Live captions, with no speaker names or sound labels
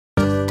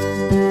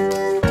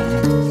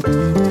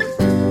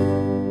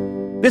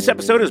This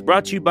episode is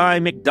brought to you by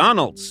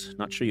McDonald's.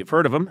 Not sure you've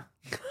heard of them.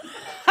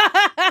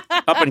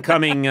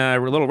 Up-and-coming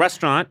little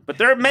restaurant, but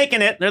they're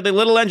making it. They're the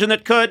little engine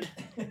that could.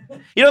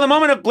 You know, the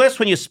moment of bliss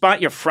when you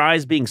spot your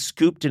fries being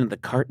scooped into the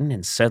carton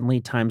and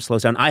suddenly time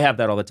slows down. I have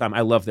that all the time.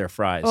 I love their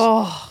fries.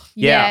 Oh,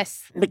 yeah.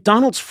 Yes.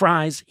 McDonald's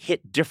fries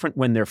hit different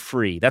when they're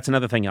free. That's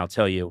another thing I'll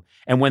tell you.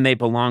 And when they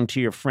belong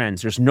to your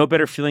friends. There's no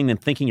better feeling than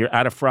thinking you're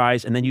out of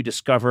fries and then you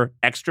discover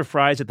extra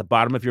fries at the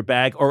bottom of your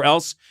bag. Or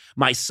else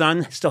my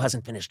son still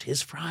hasn't finished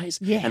his fries.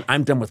 Yeah. And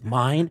I'm done with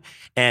mine.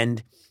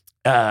 And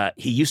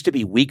he used to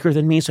be weaker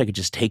than me, so I could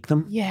just take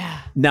them.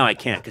 Yeah. Now I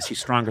can't because he's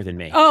stronger than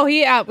me. Oh,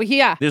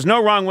 yeah. There's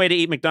no wrong way to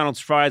eat McDonald's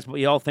fries, but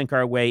we all think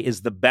our way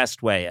is the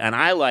best way. And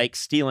I like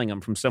stealing them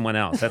from someone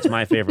else. That's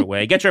my favorite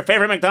way. Get your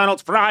favorite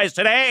McDonald's fries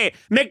today.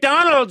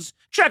 McDonald's!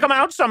 Check them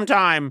out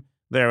sometime.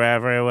 They're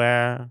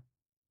everywhere.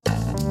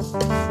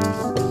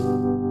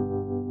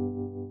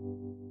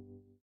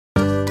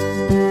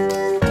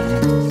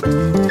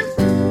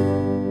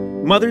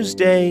 Mother's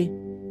Day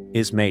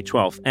is May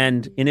 12th.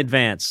 And in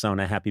advance,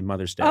 Sona, happy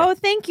Mother's Day. Oh,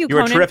 thank you, You're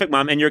Conan. a terrific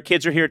mom, and your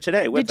kids are here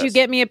today with us. Did you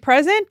get me a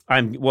present?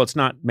 Well, it's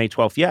not May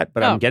 12th yet,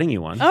 but I'm getting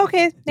you one.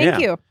 Okay,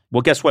 thank you.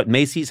 Well, guess what?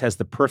 Macy's has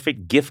the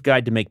perfect gift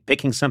guide to make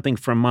picking something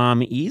for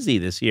mom easy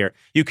this year.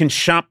 You can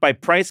shop by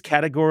price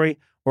category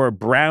or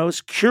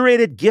browse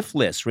curated gift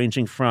lists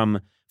ranging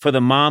from for the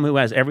mom who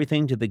has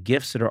everything to the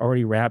gifts that are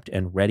already wrapped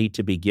and ready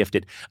to be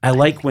gifted. I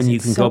like when you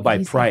can go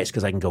by price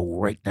because I can go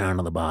right down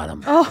to the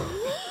bottom.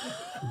 Oh.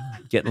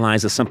 Get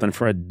Liza something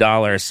for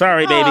 $1.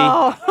 Sorry, baby.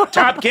 Oh.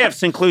 Top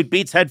gifts include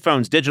Beats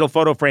headphones, digital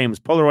photo frames,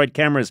 Polaroid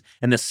cameras,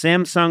 and the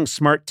Samsung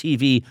Smart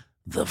TV,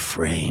 The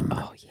Frame.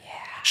 Oh, yeah.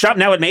 Shop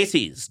now at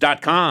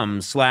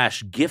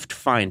Macy's.com/gift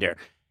finder.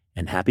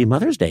 And happy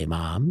Mother's Day,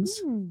 moms.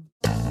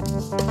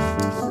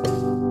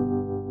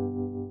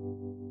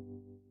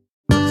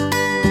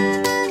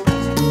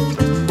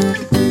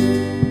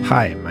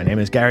 Hi, my name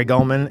is Gary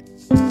Gulman.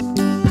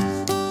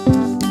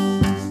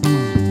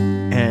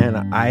 And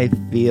I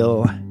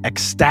feel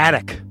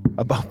ecstatic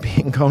about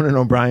being Conan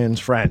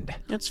O'Brien's friend.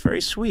 That's very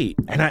sweet.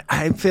 And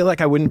I feel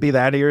like I wouldn't be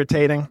that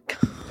irritating.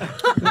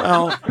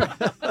 Well,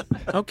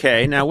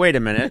 okay, now wait a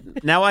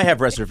minute. Now I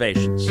have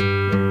reservations.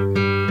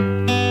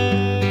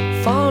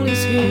 Fall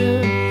is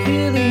here,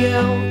 hear the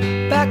yell,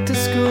 back to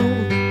school,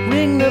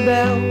 ring the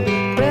bell,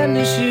 brand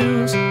new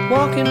shoes,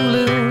 walking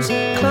blues,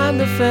 climb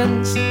the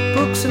fence,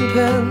 books and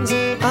pens,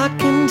 I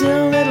can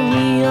tell that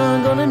we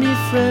are gonna be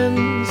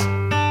friends.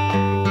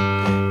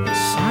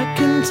 Yes, I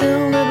can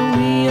tell that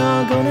we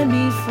are gonna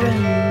be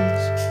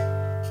friends.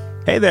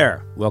 Hey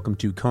there. Welcome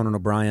to Conan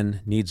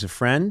O'Brien Needs a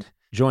Friend,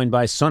 joined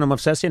by Sona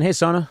Movsesian. Hey,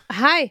 Sona.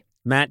 Hi.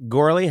 Matt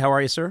Gorley, how are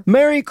you, sir?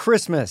 Merry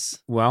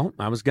Christmas. Well,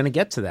 I was going to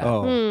get to that.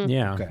 Oh,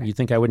 yeah. okay. You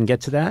think I wouldn't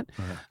get to that?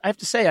 I have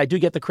to say, I do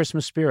get the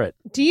Christmas spirit.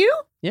 Do you?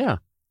 Yeah.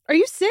 Are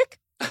you sick?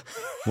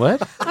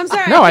 What? I'm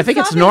sorry. No, I think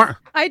it's normal.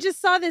 I just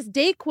saw this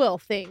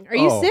Dayquil thing. Are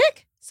you Oh.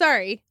 sick?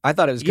 Sorry. I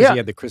thought it was because you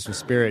had the Christmas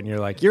spirit and you're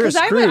like, you're a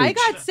Because Scrooge. I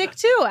got sick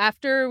too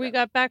after we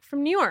got back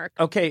from New York.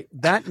 Okay,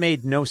 that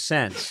made no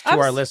sense to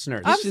our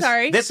listeners. I'm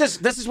sorry. This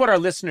is what our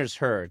listeners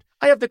heard.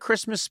 I have the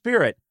Christmas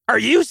spirit. Are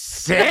you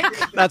sick?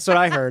 That's what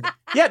I heard.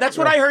 Yeah, that's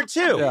what I heard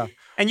too. Yeah.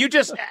 And you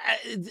just,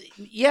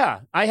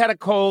 I had a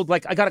cold, I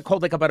got a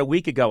cold about a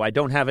week ago. I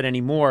don't have it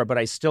anymore, but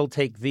I still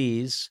take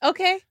these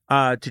Okay.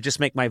 to just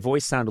make my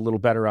voice sound a little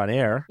better on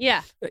air.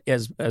 Yeah.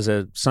 As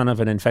a son of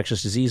an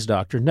infectious disease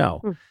doctor,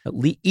 no.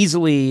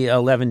 Easily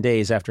 11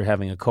 days after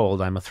having a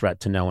cold, I'm a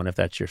threat to no one if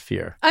that's your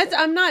fear.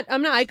 I'm not.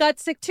 I got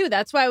sick too.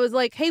 That's why I was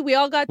like, hey, we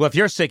all got. Well, if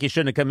you're sick, you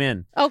shouldn't have come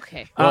in.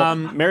 Okay. Well,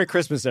 Merry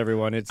Christmas,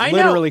 everyone. It's I know.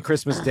 literally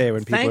Christmas Day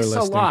when people Thanks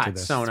are listening a lot, to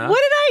this. Sona.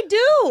 What did I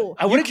do?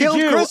 What did killed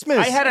you do? Christmas.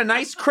 I had a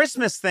nice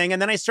Christmas thing,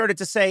 and then I started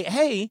to say,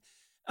 hey,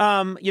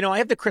 I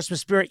have the Christmas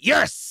spirit.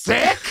 You're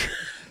sick?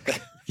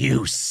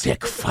 You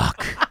sick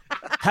fuck.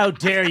 How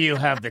dare you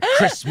have the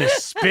Christmas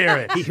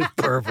spirit? You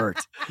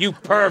pervert. You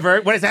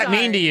pervert. What does that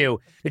mean to you?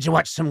 Did you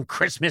watch some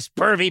Christmas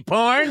pervy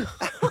porn?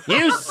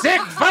 You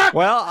sick fuck.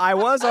 Well, I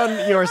was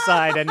on your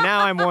side, and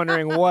now I'm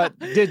wondering, what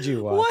did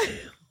you watch? What?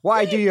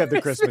 Why do you have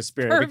the Christmas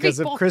spirit? pervy Because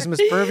of porn. Christmas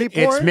pervy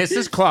porn? It's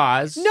Mrs.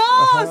 Claus.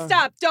 No,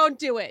 stop. Don't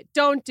do it.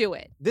 Don't do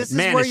it. This is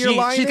Man, where your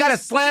line she's is? got a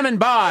slamming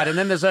bod, and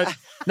then there's a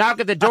knock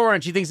at the door,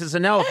 and she thinks it's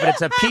an elf, but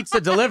it's a pizza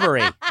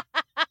delivery.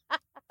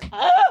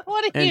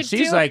 What are you And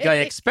she's doing? like, I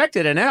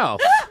expected an elf,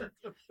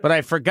 but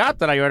I forgot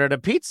that I ordered a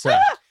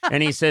pizza.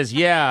 And he says,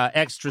 yeah,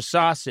 extra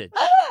sausage.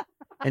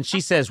 And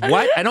she says,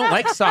 what? I don't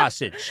like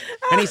sausage.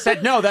 And he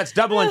said, no, that's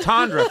double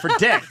entendre for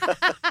dick.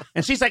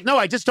 And she's like, no,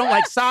 I just don't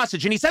like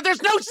sausage. And he said,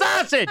 there's no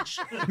sausage,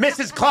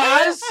 Mrs.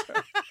 Claus.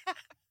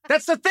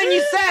 That's the thing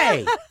you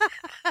say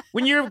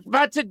when you're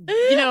about to,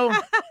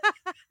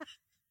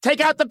 take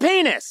out the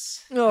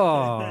penis.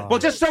 Oh. Well,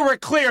 just so we're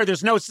clear,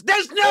 there's no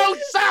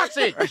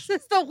sausage. This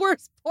is the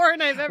worst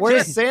porn I've ever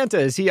Where's seen. Santa?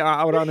 Is he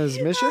out on his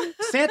mission?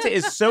 Santa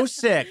is so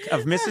sick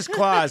of Mrs.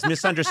 Claus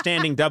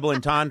misunderstanding double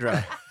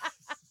entendre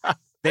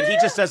that he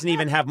just doesn't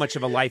even have much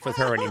of a life with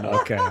her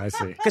anymore. Okay, I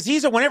see. Because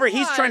whenever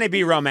he's trying to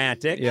be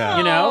romantic, Yeah.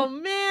 Oh,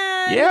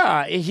 man.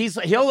 yeah,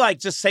 he'll like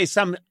just say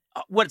some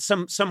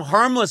some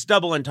harmless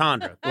double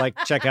entendre. Like,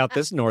 check out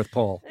this North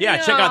Pole. Yeah,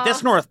 check out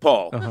this North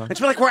Pole. And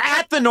she'd be like, we're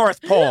at the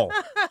North Pole.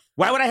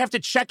 Why would I have to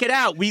check it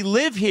out? We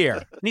live here.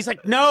 And he's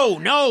like,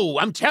 no,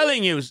 I'm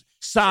telling you,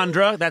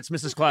 Sandra. That's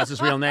Mrs.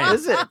 Claus's real name.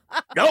 Is it?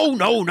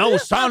 No,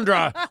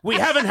 Sandra. We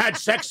haven't had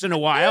sex in a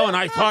while, and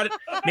I thought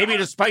maybe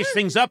to spice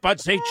things up, I'd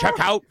say check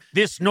out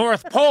this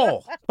North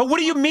Pole. But what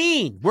do you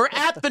mean? We're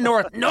at the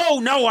North.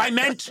 No, I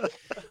meant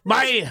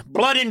my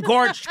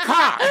blood-engorged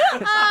cock.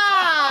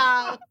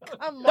 Oh,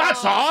 come on.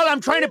 That's all.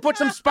 I'm trying to put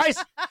some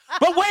spice.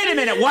 But wait a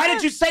minute. Why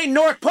did you say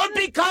North Pole?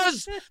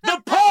 Because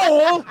the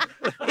pole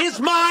is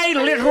my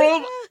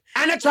literal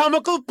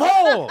anatomical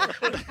pole.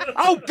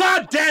 Oh,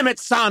 God damn it,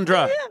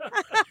 Sandra.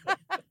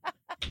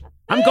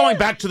 I'm going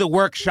back to the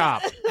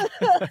workshop.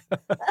 I'm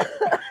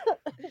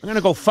going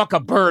to go fuck a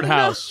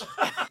birdhouse.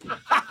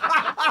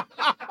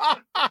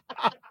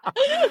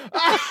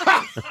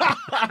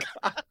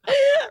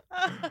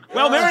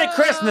 Well, Merry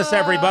Christmas,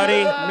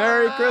 everybody.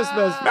 Merry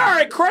Christmas.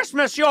 Merry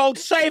Christmas, you old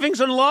savings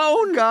and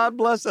loan. God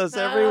bless us,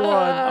 everyone.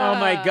 Oh,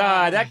 my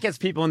God. That gets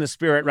people in the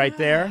spirit right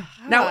there.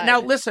 Now,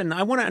 listen,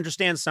 I want to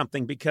understand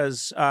something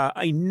because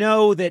I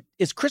know that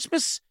is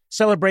Christmas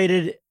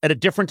celebrated at a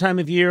different time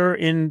of year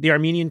in the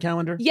Armenian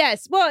calendar?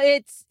 Yes. Well,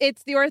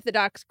 it's the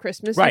Orthodox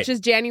Christmas, Right. which is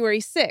January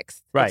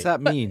 6th. Right. What's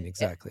that mean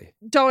exactly?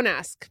 Don't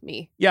ask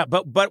me. Yeah,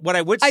 but what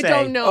I would say... I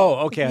don't know. Oh,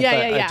 okay.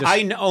 Yeah.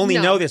 I only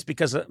No. know this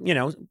because,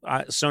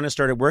 Sona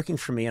started working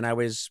for me and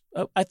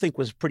I think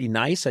was pretty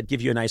nice. I'd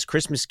give you a nice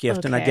Christmas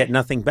gift and I'd Okay. get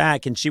nothing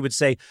back. And she would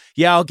say,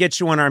 yeah, I'll get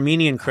you an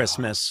Armenian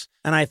Christmas.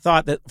 And I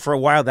thought that for a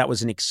while that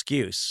was an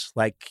excuse.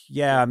 Like,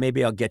 yeah,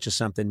 maybe I'll get you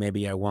something,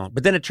 maybe I won't.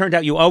 But then it turned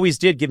out you always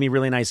did give me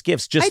really nice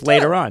gifts just I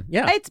later do. on.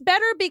 Yeah. It's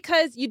better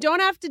because you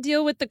don't have to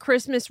deal with the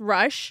Christmas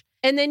rush.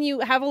 And then you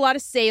have a lot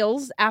of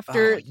sales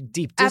after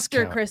Deep after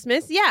discount.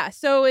 Christmas. Yeah.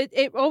 So it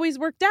always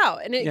worked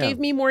out. And it Yeah. gave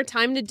me more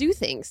time to do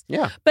things.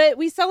 Yeah. But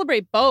we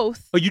celebrate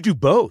both. Oh, you do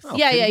both? Oh,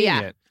 Yeah.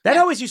 convenient. That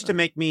always used to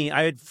make me,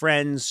 I had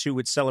friends who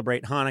would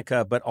celebrate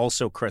Hanukkah, but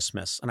also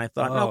Christmas. And I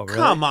thought, Oh, oh, really?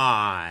 come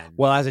on.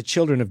 Well, as a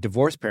children of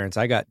divorced parents,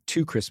 I got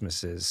 2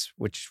 Christmases,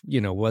 which,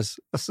 was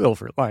a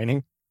silver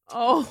lining.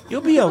 Oh.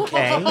 You'll be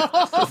okay.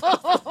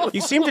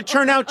 You seem to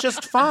turn out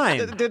just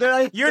fine. Did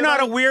I? You're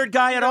not a weird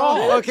guy at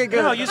all. Okay,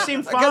 good. No, you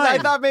seem fine. Because I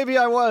thought maybe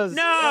I was.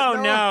 No.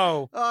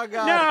 Oh,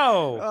 God.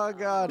 No. Oh,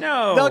 God.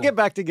 No. They'll get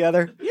back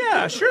together.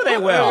 Yeah, sure they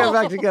They'll will.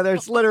 get back together.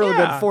 It's literally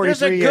been 43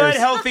 There's a years. good,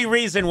 healthy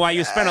reason why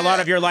you spent a lot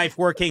of your life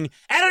working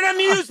at an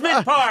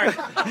amusement park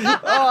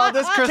Oh,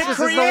 this to Christmas is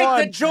the create one.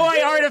 the joy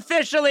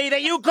artificially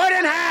that you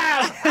couldn't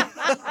have.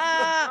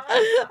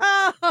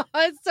 Oh,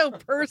 it's so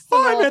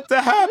personal. I'm at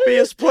the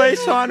happiest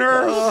place on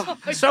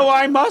earth, so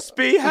I must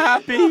be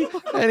happy.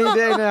 Any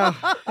day now.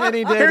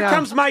 Any day Here now.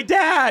 comes my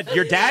dad.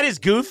 Your dad is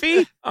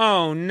goofy?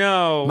 Oh,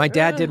 no. My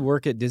dad did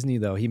work at Disney,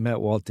 though. He met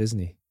Walt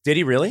Disney. Did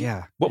he really?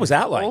 Yeah. What was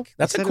that like?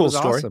 That's He a said cool it was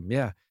story. Awesome.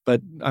 Yeah.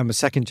 But I'm a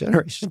second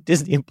generation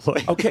Disney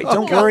employee. Okay,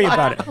 don't worry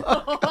about it.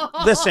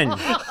 Listen,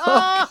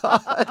 Oh,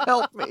 God,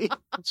 help me.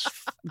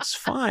 it's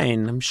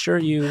fine. I'm sure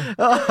you...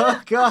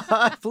 Oh,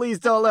 God. Please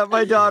don't let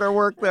my daughter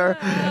work there.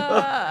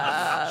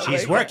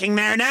 She's working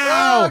there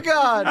now. Oh,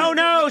 God. Oh,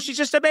 no, she's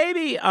just a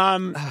baby.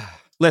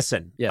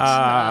 Listen. Yes.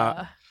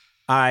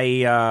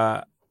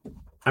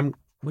 I'm...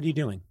 What are you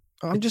doing?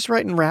 I'm just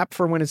writing rap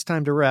for when it's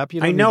time to rap. You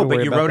don't I need know, to but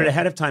worry you about wrote it that.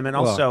 ahead of time, and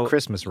Well, also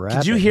Christmas rap.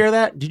 Did you hear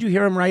that? Did you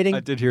hear him writing? I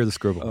did hear the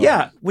scribble.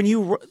 Yeah, when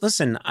you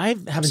listen, I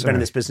haven't been Sorry. in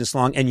this business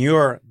long, and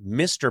you're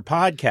Mr.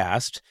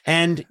 Podcast,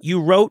 and you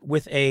wrote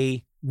with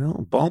a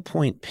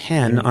ballpoint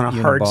pen on a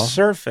hard Uniball.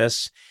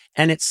 surface,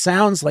 and it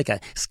sounds like a.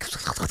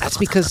 That's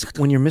because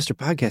when you're Mr.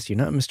 Podcast, you're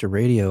not Mr.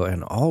 Radio,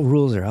 and all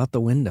rules are out the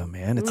window,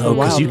 man. It's the Oh, 'cause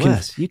Wild you can-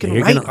 West. You can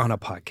you're write gonna- on a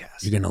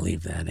podcast. You're gonna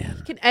leave that in.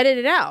 You can edit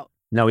it out.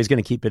 No, he's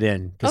gonna keep it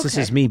in because this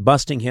Okay. is me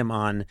busting him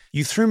on.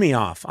 You threw me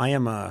off. I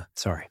am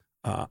Sorry.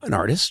 an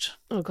artist,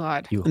 Oh,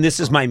 God. and this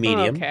is my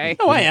medium. Okay.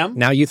 Oh, I am.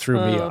 Now you threw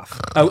me Oh. off.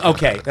 Oh,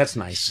 okay, that's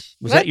nice.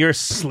 Was What? that your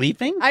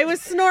sleeping? I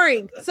was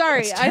snoring.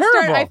 Sorry. That's I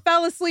terrible.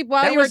 fell asleep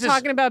while That you were was his-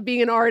 talking about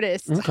being an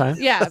artist. Okay.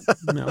 Yeah.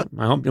 No,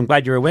 I'm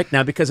glad you're awake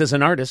now because as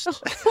an artist.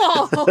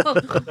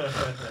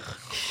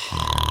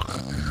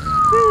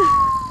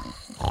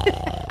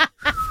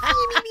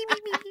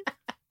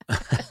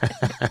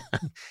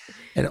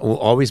 It will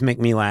always make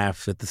me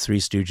laugh that the Three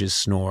Stooges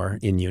snore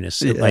in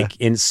unison, Yeah. like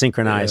in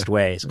synchronized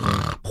ways.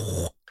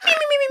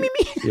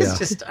 Yeah. It's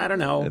just, I don't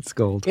know. It's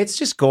gold. It's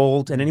just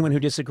gold, and anyone who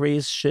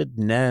disagrees should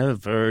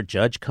never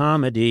judge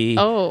comedy.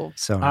 Oh.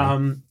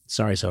 Sorry.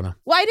 Sorry, Sona.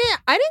 Well,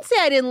 I didn't say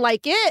I didn't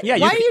like it. Yeah,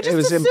 you Why c- do you it just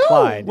was assume?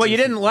 implied. Well, you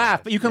didn't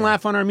laugh, but you can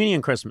laugh on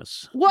Armenian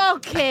Christmas. Well,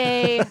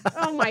 okay.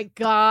 Oh my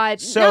God.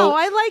 So- no,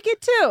 I like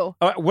it too.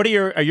 What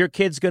are your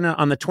kids gonna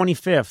on the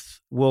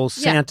 25th? Will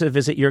Santa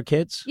visit your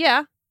kids?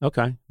 Yeah.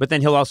 Okay, but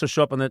then he'll also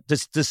show up on the.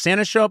 Does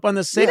Santa show up on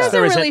the 6th? He doesn't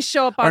or is really it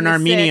show up on an the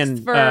Armenian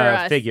 6th for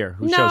us. figure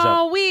who no, shows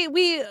up?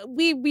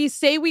 we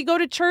say we go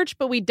to church,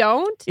 but we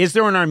don't. Is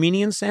there an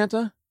Armenian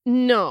Santa?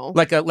 No.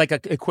 Like a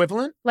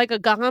equivalent? Like a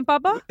Gahan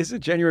Baba? Is it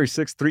January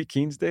 6th, Three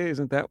Kings Day?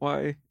 Isn't that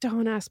why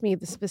Don't ask me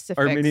the specifics.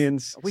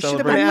 Armenians We should have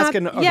celebrate? been I'm not-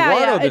 asking Eduardo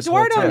Yeah. this whole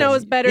Eduardo time.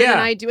 knows better Yeah. than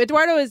I do.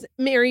 Eduardo is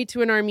married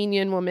to an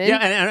Armenian woman. Yeah,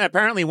 and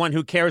apparently one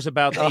who cares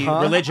about the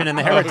Uh-huh. religion and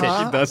the heritage.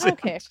 Uh-huh. She does it.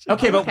 Okay.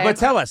 Okay, but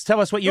tell us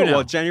what you Oh, know.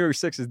 well, January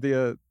 6th is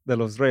Dia de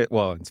los Reyes.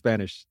 Well, in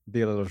Spanish,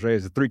 Dia de los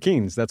Reyes, the Three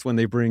Kings. That's when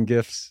they bring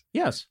gifts.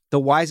 Yes. The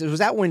wise, was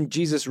that when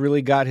Jesus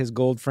really got his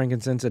gold,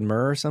 frankincense, and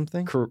myrrh or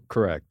something?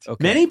 Correct.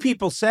 Okay.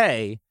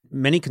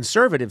 Many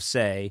conservatives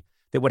say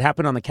that what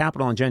happened on the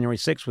Capitol on January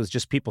 6th was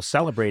just people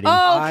celebrating.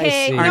 I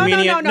Okay. see. No,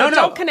 Armenian- no. no.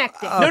 Don't connect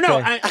it. No,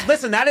 Okay.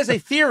 listen, that is a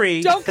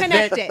theory. Don't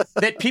connect it.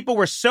 That people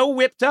were so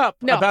whipped up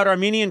No. about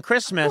Armenian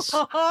Christmas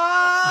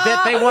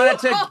that they wanted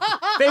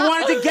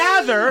to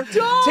gather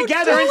Don't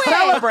together do and it.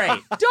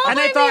 celebrate. Don't And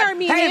they blame the thought,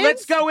 Armenians. hey,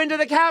 let's go into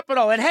the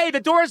Capitol. And hey, the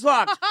door's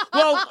locked.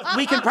 Well,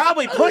 we can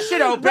probably push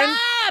it open.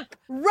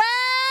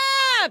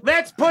 Rap!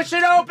 Let's push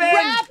it open.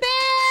 Rap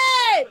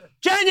it!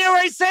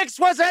 January 6th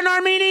was an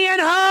Armenian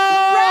Wrap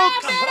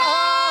hoax. it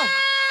up!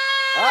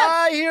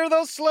 I hear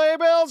those sleigh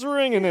bells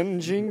ringing and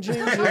jing, jing,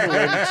 jing.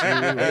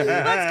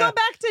 Let's go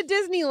back to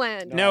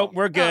Disneyland. No,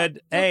 we're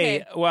good. Oh,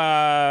 okay.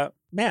 Hey,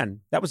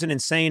 man, that was an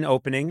insane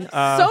opening.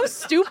 So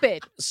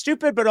stupid.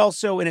 Stupid, but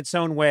also in its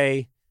own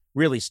way,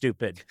 really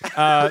stupid.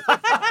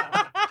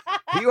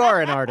 You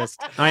are an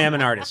artist. I am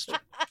an artist.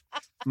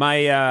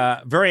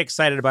 Very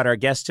excited about our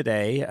guest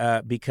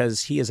today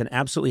because he is an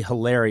absolutely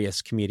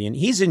hilarious comedian.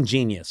 He's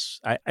ingenious.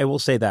 I will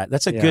say that.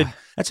 That's a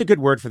good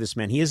word for this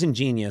man. He is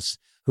ingenious.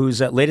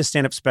 Whose latest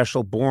stand-up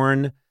special,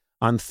 Born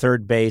on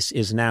Third Base,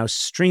 is now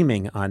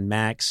streaming on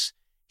Max.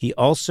 He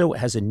also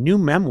has a new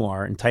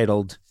memoir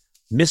entitled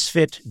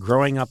Misfit: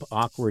 Growing Up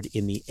Awkward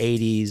in the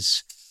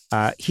 80s.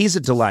 He's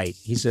a delight.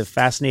 He's a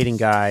fascinating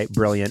guy,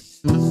 brilliant.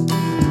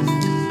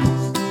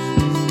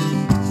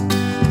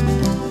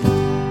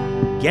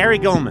 Gary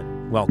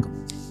Gulman, welcome.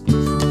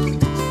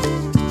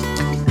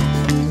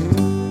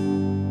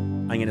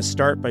 I'm going to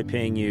start by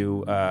paying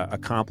you a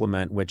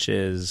compliment, which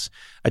is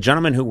a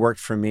gentleman who worked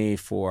for me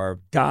for,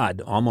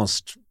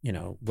 almost,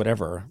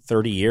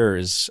 30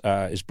 years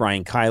is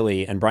Brian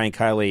Kiley. And Brian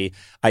Kiley,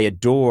 I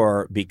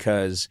adore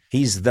because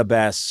he's the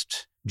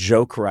best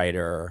joke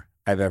writer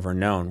I've ever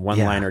known,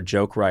 one-liner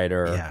joke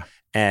writer. Yeah.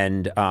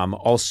 And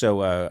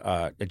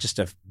also just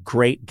a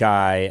great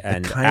guy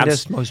and the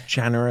kindest, most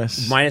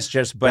generous,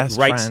 but best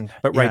writes friend.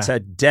 writes a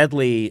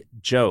deadly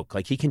joke.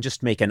 Like he can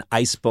just make an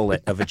ice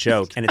bullet of a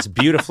joke, and it's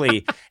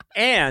beautifully.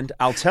 And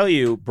I'll tell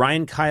you,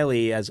 Brian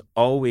Kiley has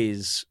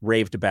always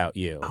raved about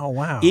you. Oh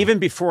wow! Even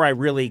before I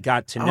really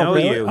got to know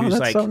really? you, Oh, he was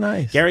that's like, so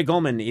nice. Gary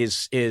Gulman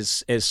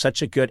is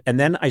such a good. And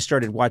then I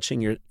started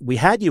watching we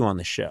had you on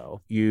the show.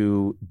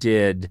 You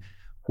did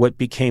what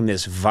became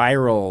this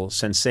viral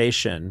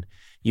sensation.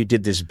 You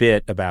did this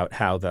bit about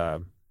how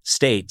the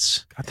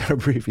states got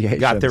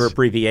their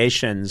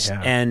abbreviations. Yeah.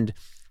 Yeah. And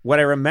what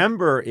I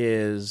remember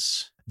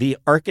is the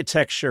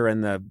architecture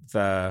and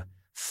the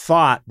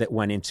thought that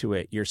went into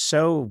it. You're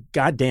so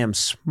goddamn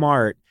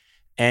smart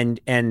and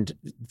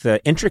the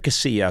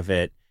intricacy of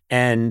it,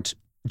 and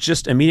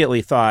just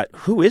immediately thought,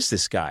 who is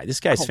this guy?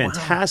 This guy's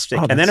fantastic.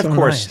 Oh, and then, that's of so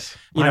course,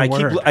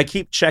 nice. I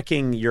keep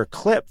checking your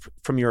clip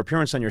from your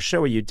appearance on your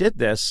show where you did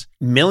this.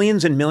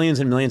 Millions and millions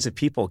and millions of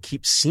people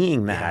keep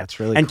seeing that Yeah, it's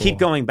really and cool. keep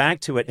going back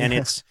to it. And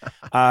it's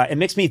it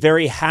makes me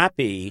very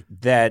happy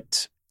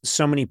that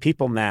so many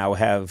people now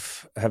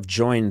have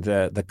joined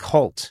the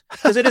cult,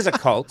 because it is a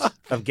cult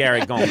of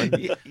Gary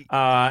Gulman.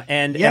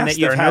 And Yes, that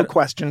you've there are had no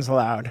questions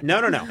allowed.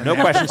 no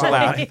questions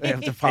allowed. They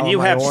have to follow And you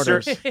my have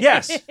orders.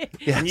 yes,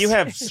 and you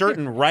have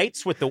certain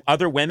rights with the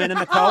other women in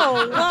the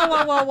cult.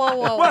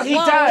 Whoa. Well, he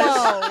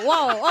does.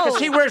 Whoa. Because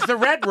he wears the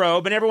red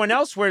robe and everyone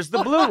else wears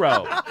the blue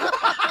robe.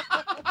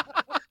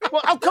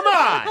 Well, oh, come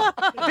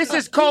on. This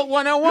is Cult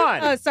 101.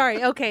 Oh,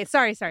 sorry. Okay.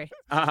 Sorry.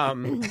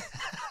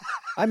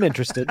 I'm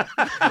interested.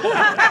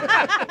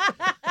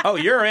 Oh,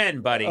 you're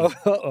in, buddy.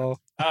 Uh-oh.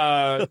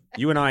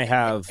 You and I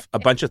have a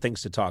bunch of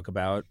things to talk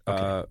about.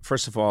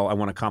 First of all, I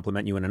want to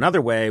compliment you in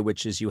another way,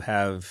 which is you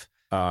have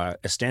a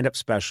stand-up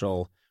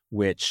special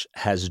which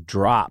has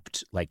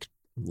dropped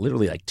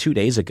literally 2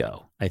 days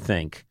ago, I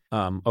think.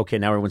 Okay,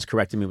 now everyone's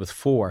correcting me with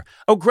 4.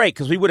 Oh, great,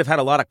 because we would have had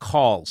a lot of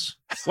calls.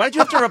 Why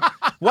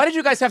did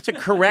you guys have to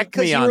correct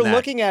me Because you on were that?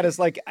 looking at us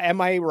like,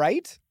 am I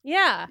right?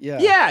 Yeah.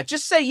 Yeah,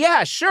 just say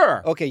yeah,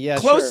 sure. Okay, yeah,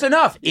 Close sure.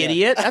 enough, Yeah.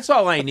 idiot. That's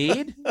all I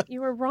need.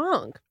 You were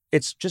wrong.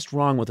 It's just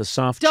wrong with a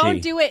soft Don't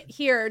G. do it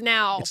here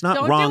now. It's not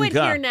Don't wrong, do it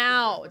guh. here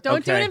now.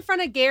 Don't do it Okay. in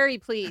front of Gary,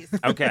 please.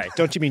 Okay.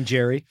 Don't you mean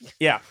Jerry?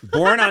 Yeah.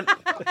 Born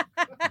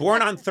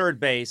on Third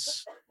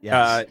Base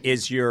Yes.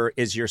 is your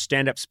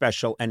stand-up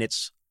special, and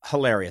it's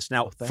hilarious.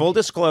 Now, thank full you.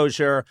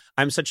 disclosure,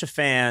 I'm such a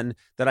fan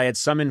that I had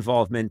some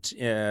involvement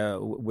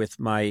with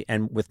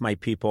my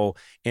people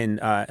in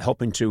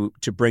helping to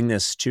bring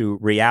this to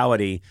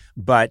reality.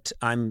 But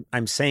I'm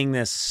saying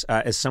this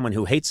as someone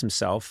who hates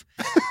himself.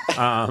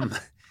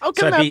 How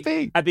can that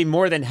be? I'd be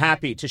more than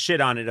happy to shit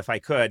on it if I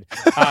could.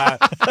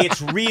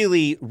 It's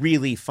really,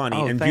 really funny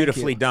and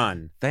beautifully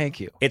done. Thank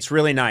you. It's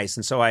really nice,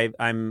 and so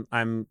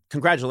I'm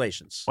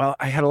congratulations. Well,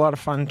 I had a lot of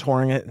fun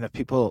touring it, and the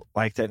people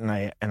liked it, and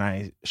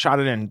I shot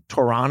it in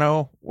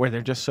Toronto, where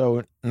they're just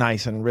so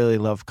nice and really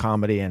love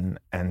comedy, and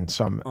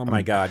so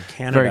my God,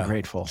 Canada, very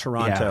grateful.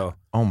 Toronto. Yeah.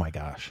 Oh my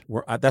gosh,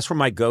 that's where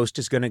my ghost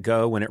is going to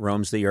go when it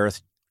roams the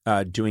earth.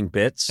 Doing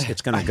bits,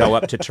 it's going to go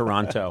up to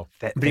Toronto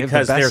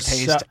because they're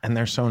taste and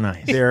they're so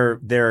nice.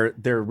 They're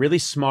really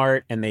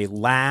smart and they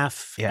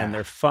laugh and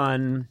they're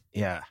fun.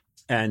 Yeah.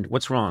 And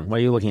what's wrong? Why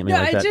are you looking at me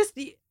like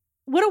that?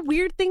 What a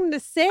weird thing to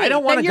say. I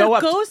don't want to go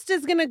up. Your ghost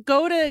is going to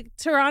go to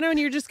Toronto and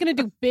you're just going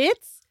to do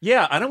bits?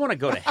 Yeah, I don't want to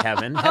go to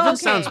heaven. Heaven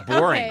sounds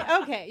boring.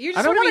 Okay. You're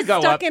just going to be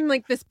stuck in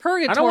like this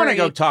purgatory. I don't want to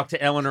go talk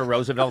to Eleanor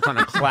Roosevelt on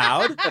a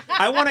cloud.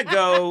 I want to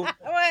go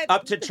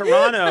up to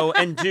Toronto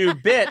and do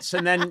bits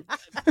and then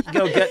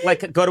go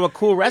to a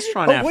cool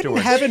restaurant afterwards.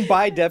 Wouldn't heaven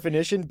by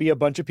definition be a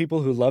bunch of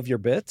people who love your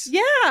bits?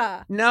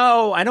 Yeah.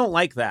 No, I don't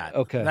like that.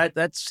 Okay.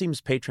 That seems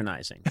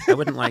patronizing. I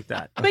wouldn't like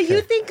that. But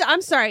you think,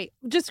 I'm sorry,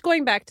 just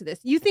going back to this.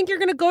 You think you're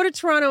going to go to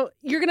Toronto,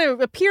 you're going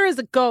to appear as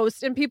a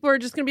ghost and people are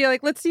just going to be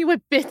like, let's see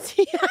what bits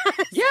he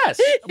has.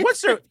 Yes.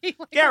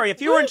 Gary, if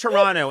you were in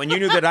Toronto and you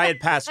knew that I had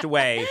passed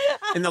away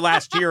in the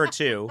last year or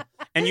two,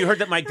 and you heard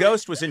that my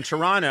ghost was in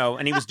Toronto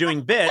and he was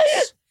doing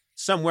bits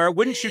somewhere,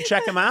 wouldn't you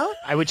check him out?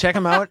 I would check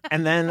him out,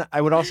 and then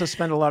I would also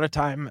spend a lot of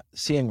time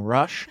seeing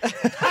Rush.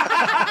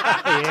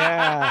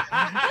 Yeah.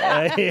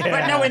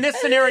 But no, in this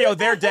scenario,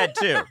 they're dead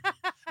too.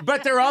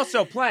 But they're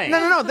also playing.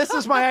 No. This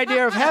is my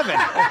idea of heaven.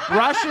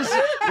 Rush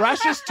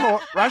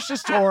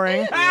is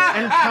touring,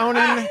 and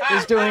Conan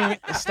is doing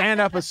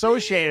stand-up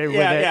associated with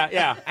it.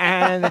 Yeah.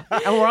 And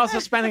we're also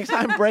spending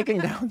time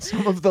breaking down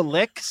some of the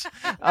licks,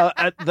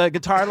 the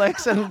guitar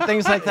licks and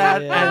things like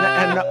that,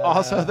 and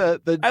also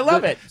the I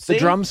love it. The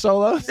drum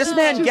solos. This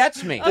man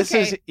gets me. This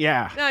is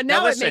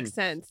now listen, it makes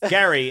sense.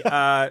 Gary,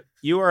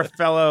 you are a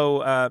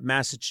fellow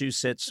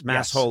Massachusetts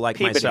masshole like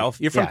Peabody.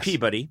 myself. You're from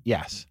Peabody.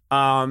 Yes.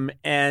 And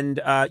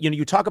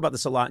you talk about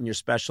this a lot in your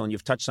special, and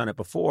you've touched on it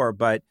before,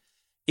 but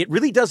it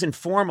really does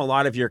inform a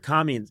lot of your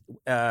comedy,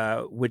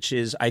 which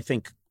is, I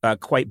think,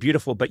 quite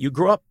beautiful. But you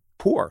grew up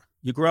poor.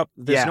 You grew up.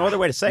 There's no other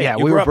way to say it.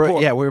 We were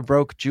broke. Yeah, we were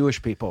broke Jewish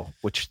people,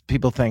 which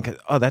people think,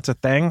 oh, that's a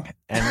thing.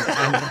 And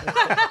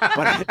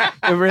but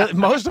it really,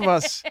 most of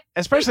us,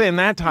 especially in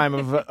that time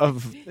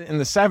of in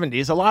the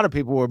 70s, a lot of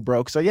people were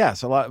broke. So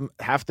yes,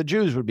 half the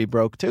Jews would be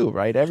broke too,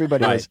 right?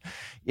 Everybody was.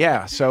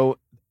 Yeah. So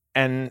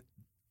that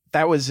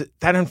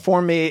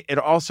informed me.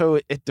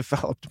 It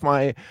developed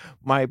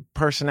my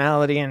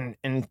personality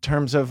in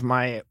terms of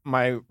my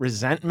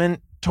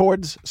resentment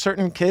towards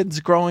certain kids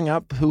growing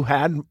up who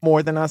had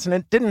more than us, and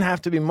it didn't have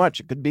to be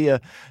much. It could be an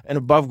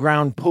above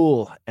ground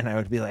pool, and I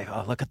would be like,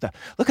 "Oh, look at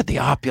the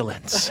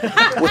opulence!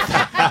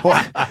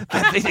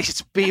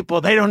 These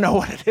people, they don't know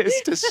what it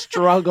is to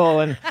struggle."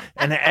 And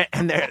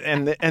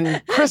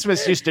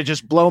Christmas used to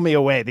just blow me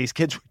away. These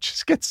kids would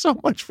just get so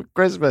much for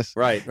Christmas,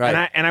 right?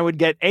 And I would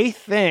get a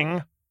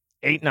thing.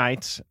 8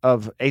 nights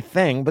of a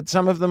thing, but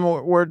some of them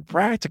were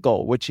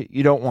practical, which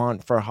you don't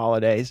want for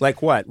holidays.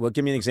 Like what? Well,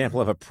 give me an example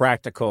of a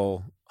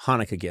practical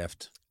Hanukkah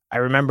gift. I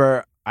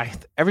remember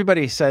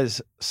everybody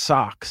says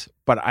socks,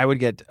 but I would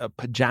get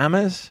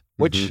pajamas,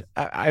 which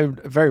I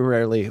very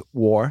rarely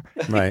wore.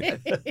 Right.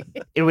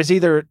 It was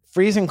either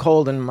freezing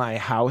cold in my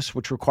house,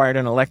 which required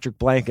an electric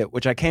blanket,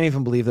 which I can't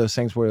even believe those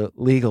things were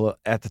legal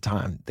at the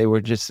time. They were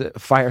just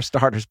fire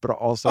starters, but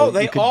also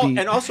you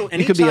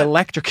could be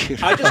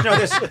electrocuted. I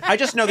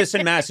just know this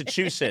in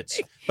Massachusetts.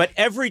 But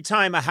every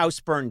time a house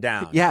burned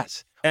down,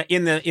 yes,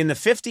 in the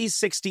 50s,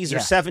 60s, or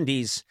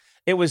 70s,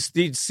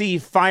 you'd see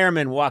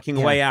firemen walking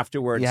away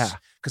afterwards. Yeah.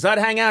 Because I'd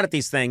hang out at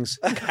these things,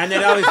 and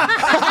then always,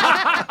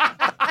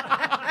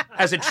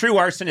 as a true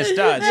arsonist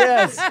does.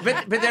 Yes.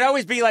 But they'd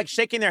always be like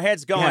shaking their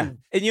heads going,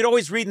 and you'd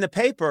always read in the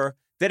paper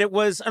that it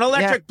was an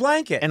electric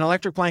blanket. An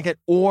electric blanket,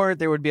 or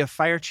there would be a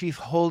fire chief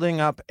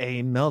holding up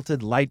a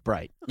melted light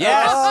bright.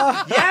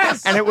 Yes.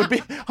 Yes. And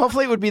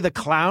hopefully it would be the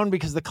clown,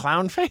 because the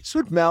clown face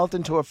would melt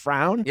into a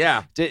frown.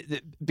 Yeah.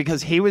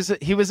 Because he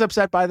was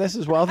upset by this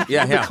as well.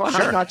 The clown,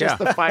 sure. Not just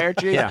the fire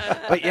chief.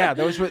 But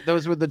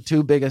those were the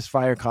two biggest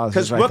fire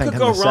causes. Because what could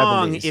go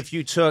wrong 70s. if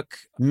you took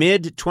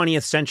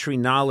mid-20th century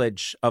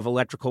knowledge of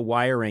electrical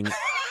wiring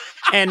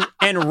and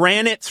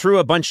ran it through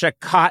a bunch of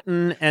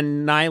cotton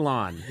and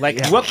nylon?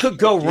 What could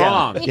go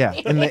wrong? Yeah.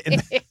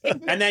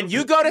 And then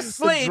you go to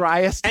sleep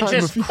and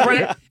just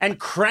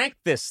crank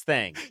this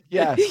thing.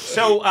 Yeah.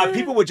 So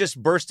people would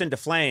just burst into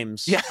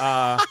flames.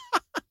 Yeah.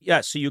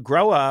 So you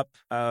grow up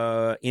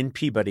in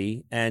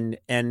Peabody, and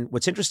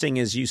what's interesting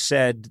is you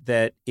said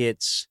that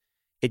it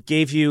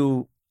gave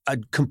you a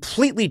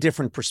completely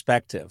different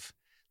perspective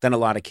than a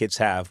lot of kids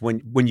have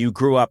when you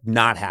grew up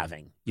not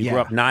having. You grew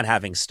up not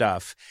having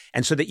stuff.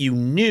 And so that you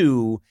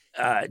knew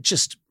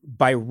just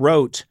by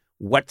rote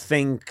what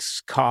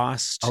things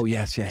cost. Oh,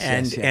 yes.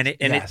 And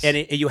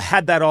you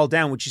had that all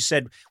down, which you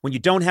said, when you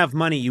don't have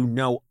money, you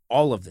know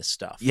all of this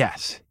stuff.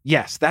 Yes.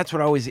 That's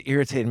what always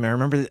irritated me. I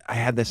remember I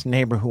had this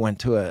neighbor who went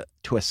to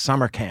a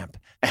summer camp,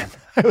 and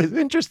I was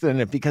interested in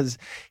it because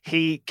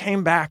he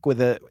came back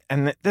with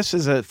and this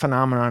is a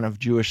phenomenon of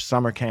Jewish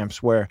summer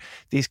camps where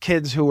these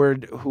kids who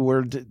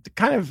were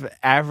kind of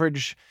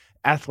average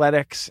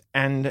athletics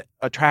and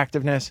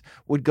attractiveness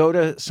would go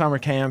to summer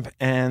camp,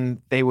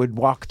 and they would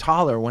walk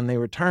taller when they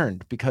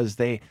returned because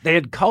they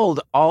had culled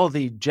all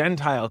the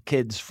Gentile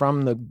kids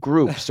from the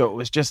group. So it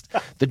was just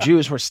the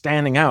Jews were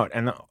standing out,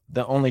 and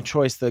the only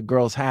choice the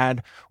girls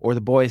had or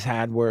the boys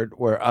had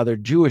were other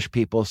Jewish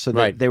people. So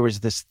that there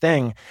was this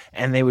thing,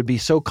 and they would be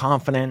so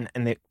confident,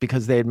 and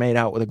because they had made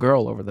out with a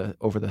girl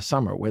over the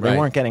summer, where they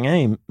weren't getting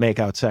any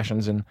makeout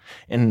sessions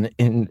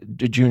in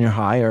junior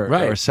high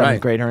or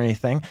seventh grade or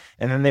anything.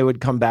 And then they would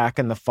come back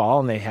in the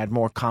fall, and they had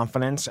more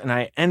confidence. And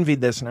I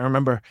envied this. And I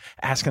remember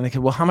asking the kid,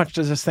 well, how much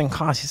does this thing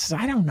cost? He says,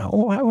 I don't know.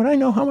 Why would I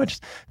know how much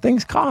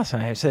things cost?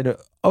 And I said,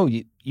 oh,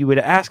 you would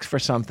ask for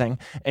something,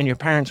 and your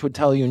parents would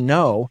tell you,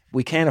 no,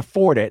 we can't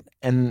afford it.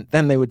 And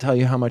then they would tell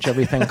you how much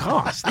everything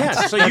cost.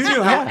 So you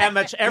knew how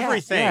much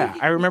everything. Yeah.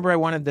 I remember I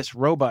wanted this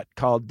robot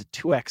called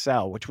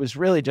 2XL, which was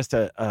really just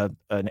an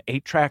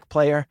 8-track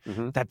player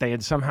that they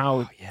had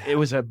somehow, it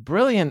was a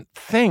brilliant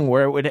thing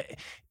where it would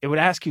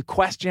ask you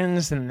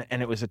questions, and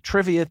it was a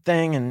trivia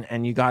thing,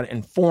 and you got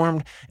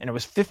informed, and it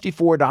was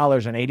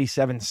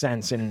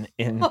 $54.87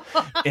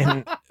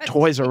 in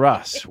Toys R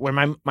Us, where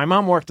my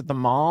mom worked at the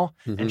mall,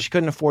 and she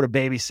couldn't afford a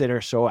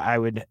babysitter, so I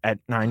would, at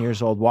 9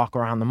 years old, walk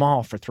around the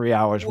mall for 3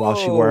 hours while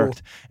she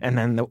worked, and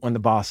then when the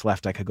boss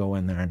left, I could go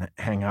in there and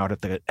hang out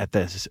at the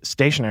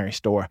stationery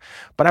store.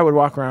 But I would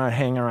walk around,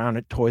 hang around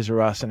at Toys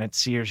R Us, and at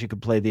Sears you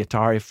could play the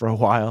Atari for a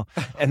while,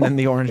 and then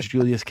the Orange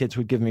Julius kids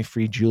would give me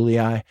free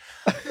Julii.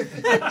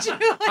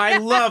 I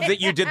love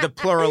that you did the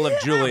plural of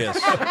Julius.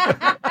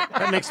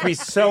 That makes me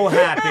so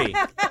happy.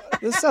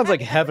 This sounds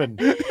like heaven.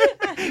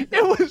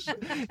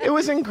 It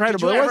was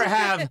incredible. Did you ever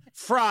have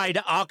fried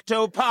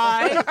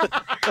octopi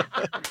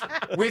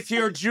with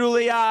your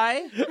Julii?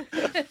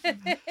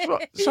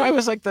 So I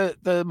was like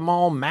the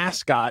mall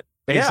mascot,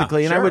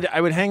 basically, and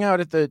I would hang out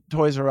at the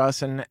Toys R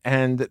Us, and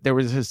there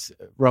was this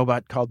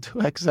robot called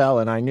 2XL,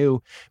 and I knew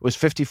it was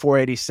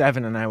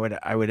 $54.87, and I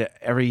would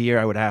every year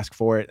I would ask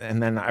for it,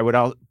 and then I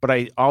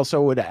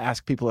also would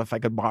ask people if I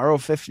could borrow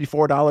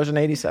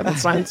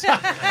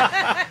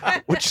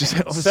 $54.87, which is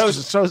so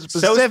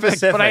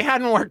specific. But I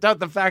hadn't worked out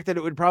the fact that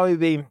it would probably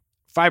be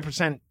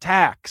 5%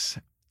 tax,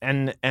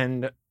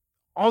 and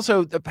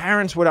also, the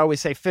parents would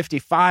always say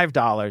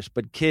 $55,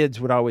 but kids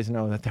would always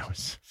know that that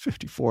was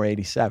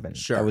 $54.87.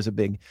 Sure. That was a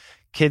big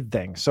kid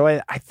thing. So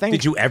I think...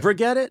 Did you ever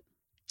get it?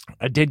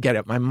 I did get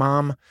it. My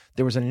mom,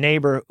 there was a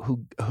neighbor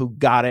who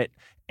got it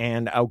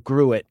and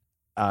outgrew it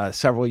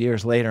several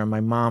years later, and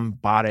my mom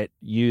bought it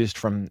used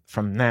from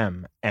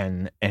them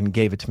and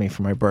gave it to me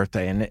for my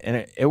birthday.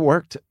 And it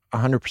worked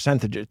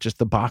 100%. Just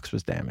the box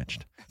was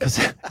damaged because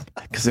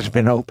it had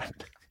been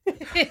opened.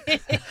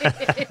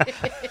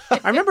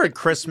 I remember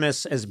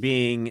Christmas as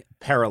being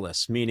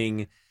perilous,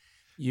 meaning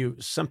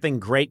something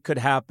great could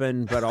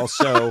happen, but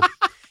also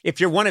if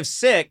you're one of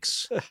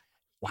 6,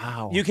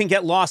 wow, you can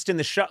get lost in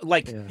the show.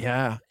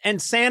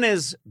 And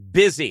Santa's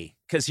busy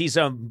because he's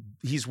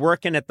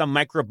working at the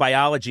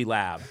microbiology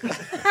lab,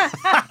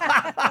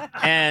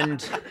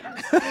 and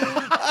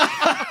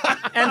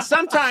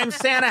sometimes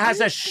Santa has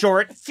a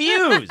short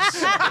fuse.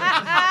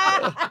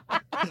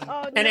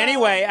 And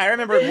anyway, I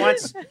remember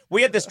once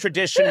we had this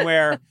tradition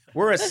where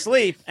we're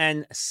asleep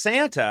and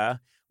Santa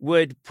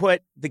would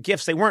put the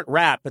gifts, they weren't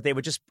wrapped, but they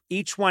would just,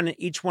 each one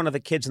of the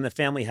kids in the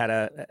family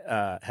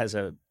has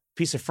a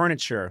piece of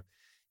furniture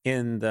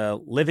in the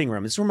living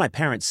room. This is where my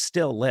parents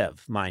still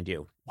live, mind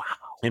you. Wow.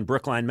 In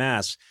Brookline,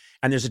 Mass.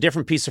 And there's a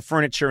different piece of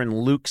furniture, and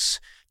Luke's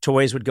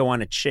toys would go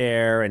on a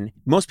chair, and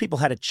most people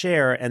had a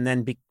chair, and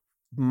then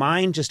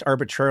mine just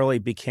arbitrarily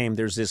became,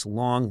 there's this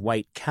long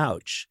white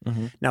couch.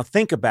 Mm-hmm. Now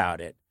think about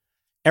it.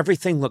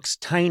 Everything looks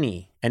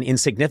tiny and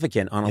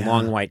insignificant on a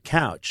long white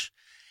couch.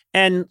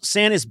 And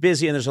Santa's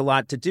busy and there's a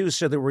lot to do.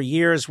 So there were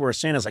years where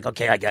Santa's like,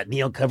 okay, I got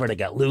Neil covered. I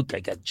got Luke. I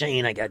got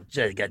Jane. I got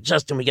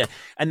Justin.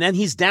 And then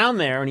he's down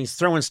there and he's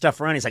throwing stuff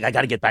around. He's like, I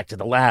got to get back to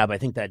the lab. I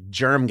think that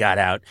germ got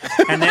out.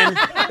 And then,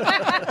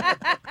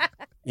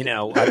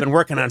 I've been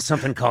working on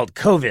something called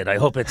COVID. I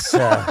hope it's...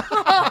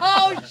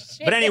 Oh,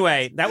 shit. But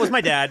anyway, that was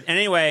my dad. And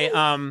anyway,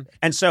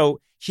 and so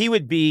he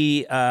would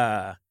be...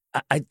 there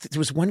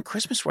was one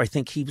Christmas where I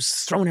think he was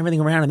throwing everything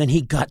around, and then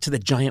he got to the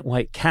giant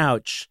white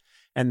couch,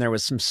 and there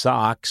was some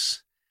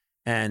socks,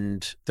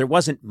 and there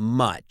wasn't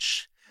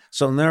much.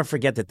 So I'll never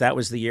forget that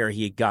was the year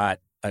he got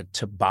a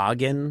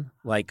toboggan,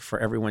 like for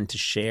everyone to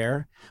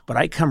share. But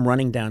I come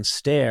running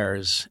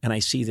downstairs, and I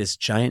see this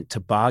giant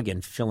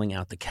toboggan filling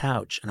out the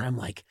couch, and I'm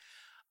like,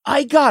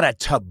 I got a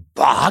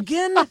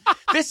toboggan?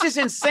 This is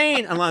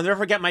insane. And I'll never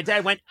forget, my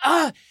dad went,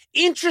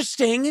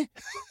 interesting.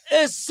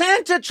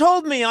 Santa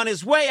told me on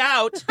his way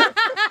out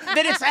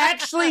that it's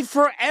actually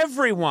for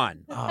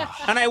everyone. Oh.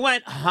 And I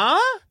went, huh?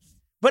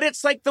 But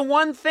it's like the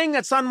one thing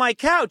that's on my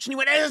couch. And he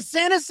went,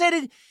 Santa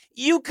said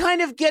you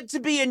kind of get to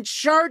be in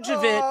charge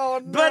of it,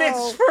 but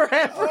it's for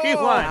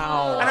everyone.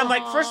 And I'm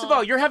like, first of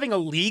all, you're having a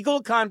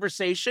legal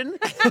conversation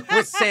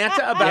with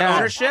Santa about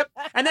ownership.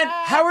 And then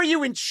how are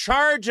you in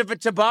charge of a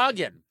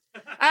toboggan?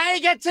 I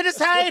get to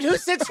decide who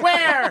sits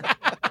where.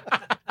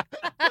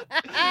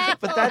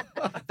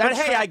 But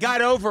hey, I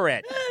got over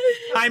it.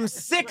 I'm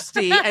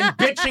 60 and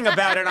bitching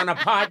about it on a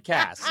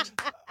podcast.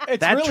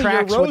 That really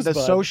tracks your with the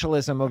Rosebud.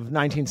 socialism of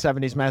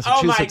 1970s Oh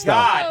Massachusetts. my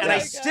God. though. And I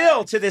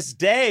still, to this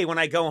day, when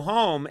I go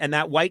home and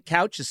that white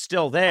couch is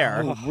still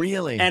there, Oh,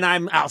 really? and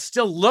I'll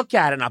still look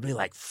at it and I'll be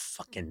like,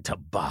 fucking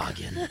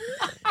toboggan.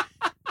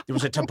 There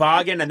was a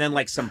toboggan and then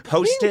like some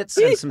Post-its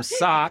and some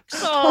socks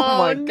Oh,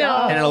 my no.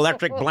 God. and an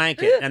electric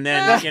blanket. And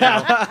then, it's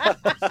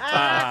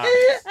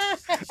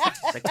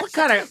like, what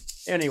kind of...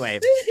 Anyway,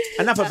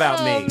 enough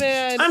about Oh, me.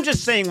 man. I'm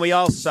just saying we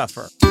all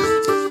suffer.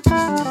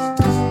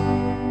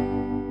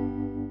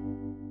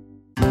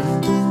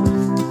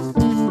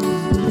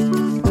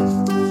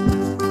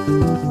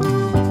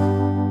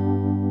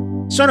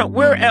 Sona,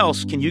 where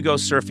else can you go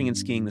surfing and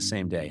skiing the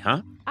same day,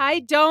 huh?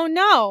 I don't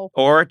know.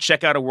 Or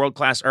check out a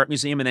world-class art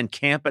museum and then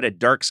camp at a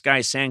dark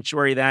sky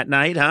sanctuary that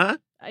night, huh?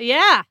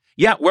 Yeah.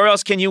 Yeah, where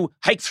else can you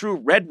hike through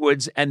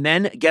redwoods and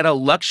then get a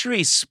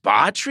luxury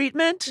spa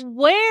treatment?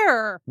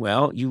 Where?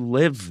 Well, you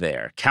live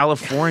there.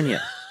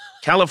 California.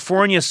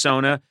 California,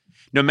 Sona.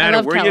 No matter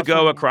love where you go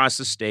California. across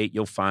the state,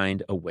 you'll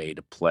find a way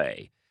to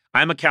play.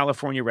 I'm a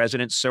California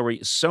resident, so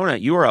Sona,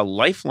 you are a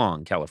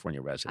lifelong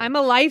California resident. I'm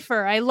a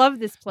lifer. I love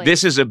this place.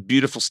 This is a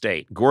beautiful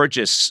state,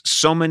 gorgeous,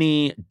 so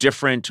many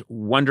different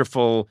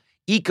wonderful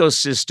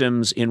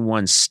ecosystems in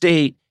one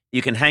state.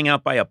 You can hang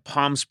out by a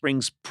Palm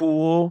Springs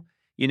pool.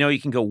 You know,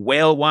 you can go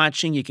whale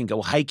watching. You can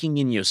go hiking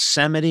in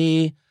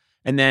Yosemite.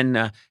 And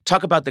then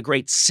talk about the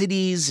great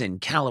cities in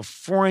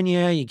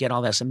California. You get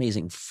all this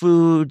amazing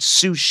food,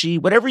 sushi,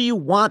 whatever you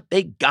want,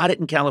 they got it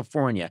in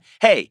California.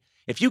 Hey,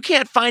 if you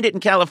can't find it in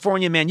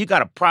California, man, you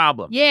got a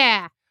problem.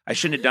 Yeah. I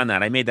shouldn't have done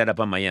that. I made that up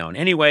on my own.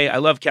 Anyway, I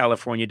love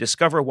California.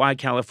 Discover why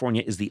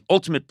California is the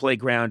ultimate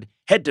playground.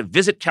 Head to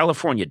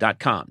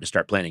visitcalifornia.com to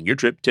start planning your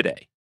trip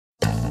today.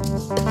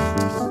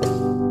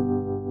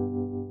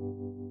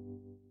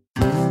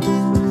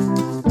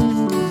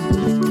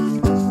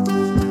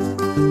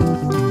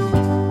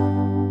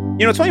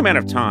 You know, it's only a matter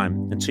of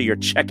time until your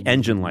check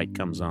engine light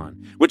comes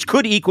on, which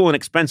could equal an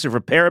expensive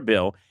repair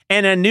bill,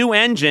 and a new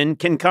engine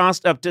can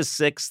cost up to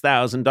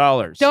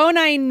 $6,000. Don't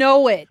I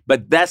know it?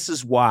 But this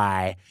is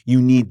why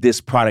you need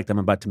this product I'm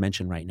about to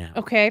mention right now.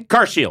 Okay.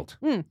 CarShield.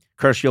 Hmm.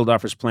 CarShield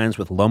offers plans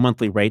with low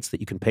monthly rates that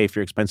you can pay for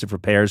your expensive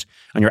repairs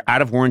on your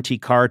out-of-warranty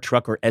car,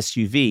 truck, or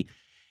SUV.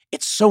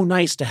 It's so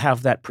nice to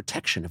have that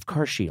protection of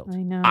CarShield.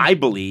 I know. I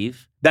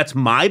believe, that's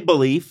my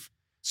belief.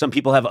 Some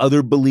people have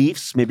other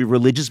beliefs, maybe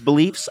religious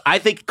beliefs. I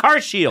think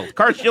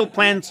CarShield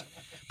plans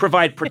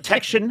provide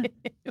protection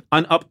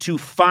on up to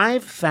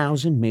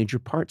 5,000 major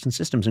parts and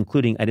systems,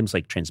 including items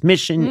like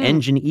transmission,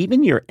 engine,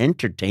 even your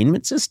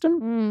entertainment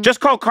system. Just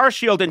call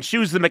CarShield and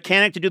choose the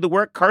mechanic to do the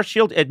work.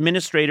 CarShield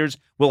administrators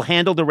will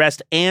handle the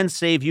rest and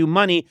save you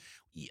money.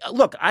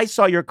 Look, I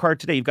saw your car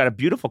today. You've got a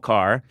beautiful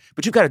car,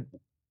 but you've got to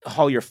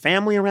haul your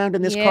family around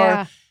in this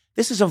car.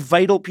 This is a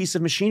vital piece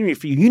of machinery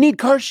for you. You need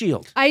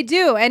CarShield. I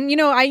do. And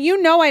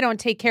I don't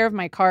take care of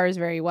my cars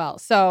very well.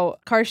 So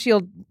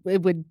CarShield,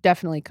 it would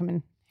definitely come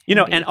in. You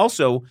know, and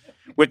also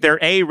with their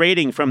A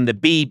rating from the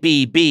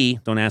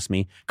BBB, don't ask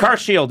me,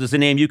 CarShield is the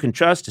name you can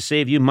trust to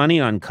save you money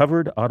on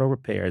covered auto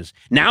repairs.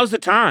 Now's the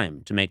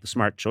time to make the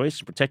smart choice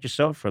and protect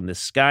yourself from the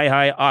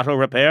sky-high auto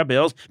repair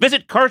bills.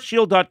 Visit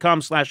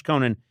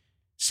carshield.com/Conan.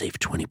 Save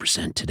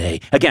 20% today.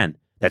 Again,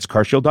 that's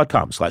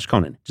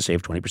carshield.com/Conan to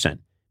save 20%.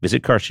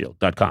 Visit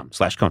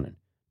carshield.com/Conan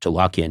to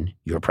lock in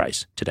your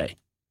price today.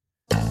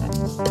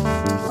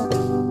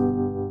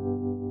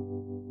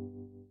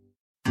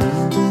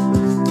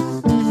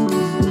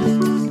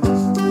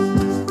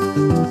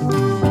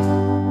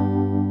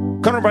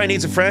 Conan O'Brien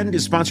Needs a Friend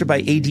is sponsored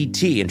by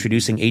ADT,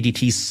 introducing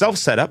ADT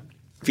Self-Setup,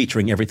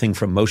 featuring everything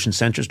from motion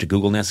sensors to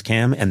Google Nest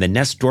Cam and the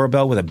Nest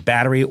doorbell with a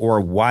battery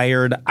or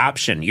wired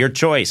option. Your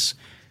choice.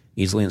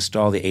 Easily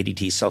install the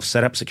ADT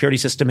Self-Setup security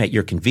system at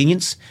your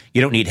convenience.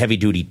 You don't need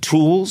heavy-duty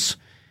tools.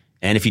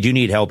 And if you do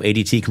need help,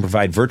 ADT can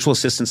provide virtual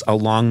assistance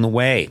along the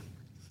way.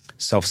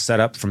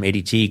 Self-Setup from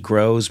ADT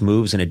grows,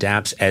 moves, and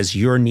adapts as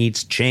your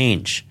needs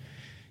change.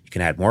 You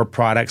can add more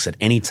products at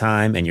any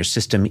time, and your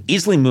system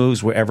easily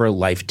moves wherever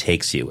life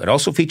takes you. It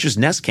also features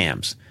Nest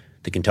Cams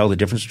that can tell the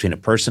difference between a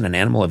person, an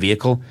animal, a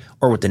vehicle,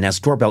 or with the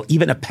Nest doorbell,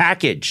 even a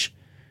package.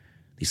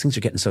 These things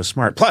are getting so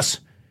smart.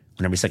 Plus,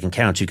 when every second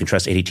counts, you can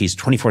trust ADT's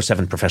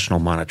 24/7 professional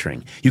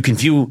monitoring. You can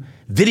view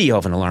video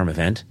of an alarm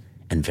event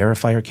and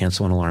verify or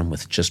cancel an alarm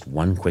with just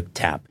one quick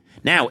tap.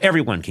 Now,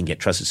 everyone can get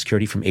trusted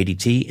security from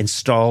ADT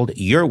installed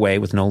your way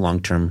with no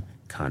long-term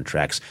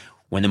contracts.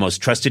 When the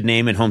most trusted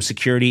name in home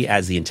security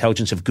as the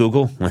intelligence of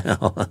Google,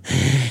 well,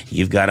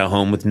 you've got a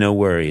home with no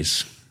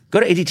worries. Go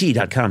to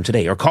ADT.com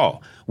today or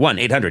call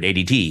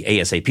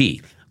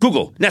 1-800-ADT-ASAP.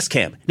 Google, Nest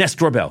Cam, Nest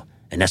Doorbell,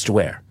 and Nest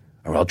Aware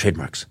are all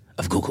trademarks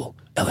of Google,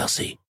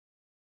 LLC.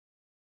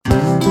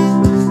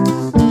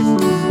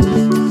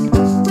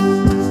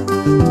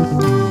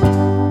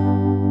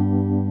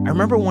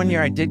 remember one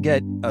year I did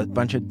get a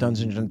bunch of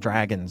Dungeons and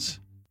Dragons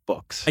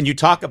books. And you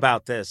talk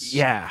about this.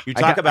 Yeah. You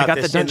talk about I got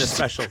this the in the Dungeons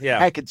special. and Yeah.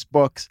 Dragons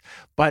books,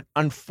 but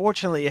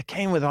unfortunately it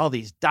came with all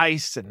these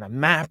dice and the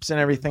maps and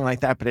everything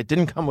like that, but it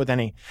didn't come with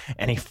any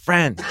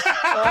friends.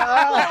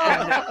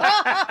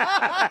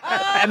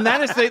 And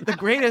that is the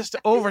greatest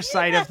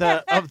oversight of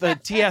the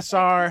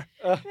TSR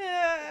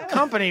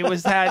company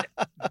was that,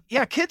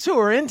 kids who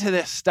are into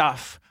this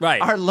stuff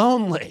are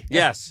lonely.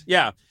 Yes.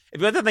 Yeah.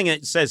 The other thing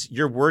it says,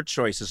 your word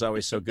choice is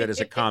always so good as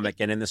a comic.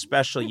 And in the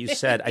special, you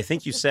said,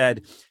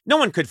 no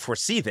one could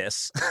foresee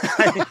this.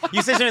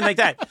 You said something like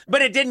that,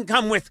 but it didn't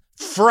come with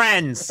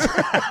friends.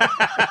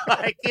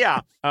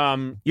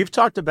 You've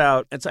talked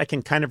about, I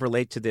can kind of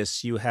relate to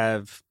this. You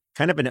have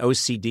kind of an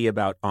OCD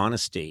about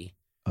honesty.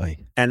 Oy.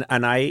 And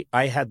I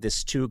had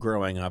this too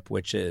growing up,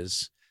 which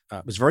is,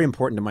 it was very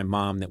important to my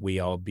mom that we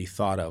all be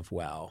thought of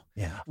well.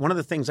 Yeah. One of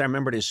the things I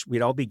remembered is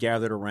we'd all be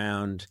gathered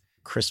around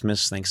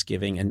Christmas,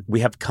 Thanksgiving, and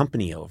we have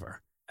company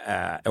over.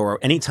 Or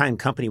anytime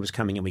company was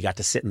coming in, we got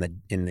to sit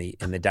in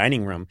the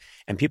dining room,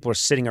 and people are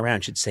sitting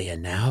around. She'd say,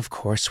 "And now, of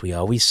course, we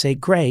always say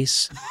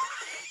grace."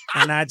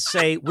 And I'd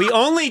say, "We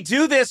only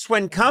do this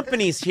when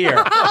company's here."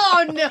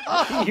 Oh, no.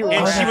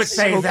 And she would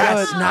say, so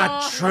 "That's good.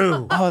 not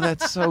true." Oh,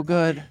 that's so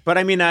good. But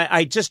I mean,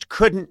 I just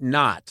couldn't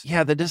not.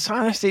 Yeah, the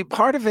dishonesty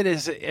part of it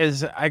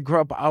is I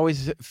grew up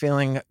always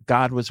feeling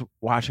God was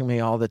watching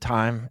me all the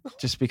time,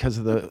 just because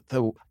of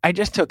the I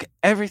just took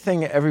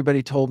everything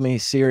everybody told me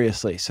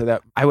seriously, so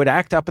that I would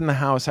act up in the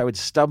house. I would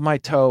stub my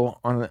toe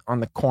on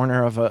the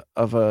corner of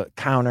a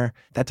counter.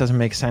 That doesn't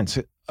make sense.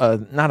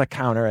 Not a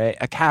counter,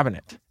 a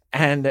cabinet.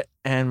 And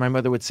my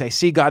mother would say,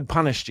 "See, God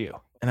punished you."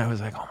 And I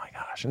was like, "Oh my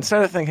gosh!"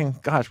 Instead of thinking,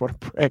 "Gosh, what a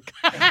prick,"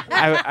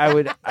 I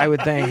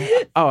would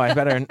think, "Oh, I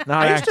better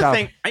not act up."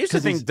 I used to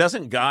think,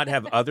 doesn't God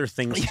have other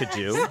things to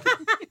do?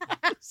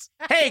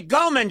 Hey,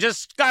 Gulman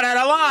just got out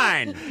of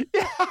line.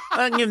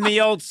 I'll give him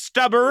the old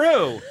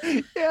stubberoo.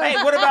 Yeah. Hey,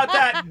 what about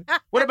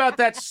that? What about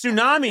that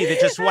tsunami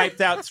that just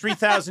wiped out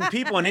 3,000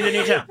 people in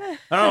Indonesia?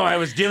 Oh, I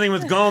was dealing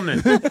with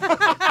Gulman.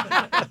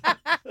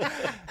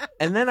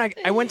 And then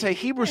I went to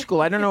Hebrew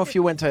school. I don't know if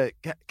you went to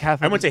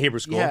Catholic. I went to Hebrew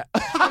school. Yeah.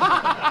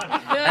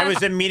 I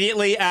was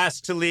immediately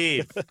asked to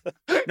leave.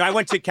 No, I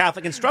went to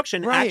Catholic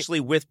instruction, Right.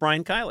 actually with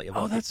Brian Kiley.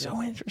 Oh, that's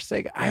so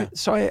interesting. I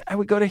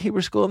would go to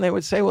Hebrew school, and they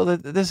would say, "Well,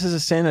 this is a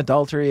sin: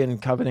 adultery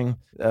and coveting,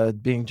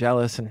 being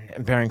jealous and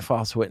bearing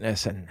false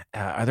witness." And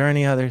are there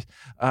any others?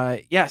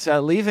 Yes,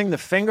 leaving the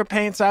finger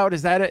paints out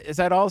is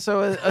that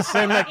also a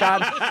sin that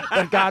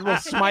God will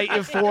smite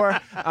you for?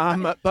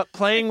 But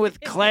playing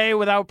with clay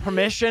without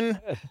permission,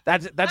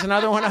 that's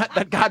another one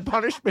that God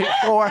punished me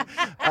for.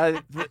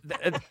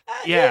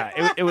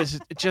 It was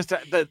just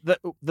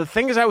the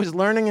things I was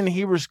learning in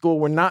Hebrew school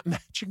were not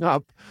matching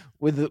up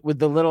with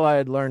the little I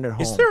had learned at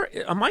home.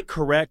 Am I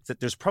correct that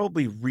there's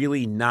probably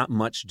really not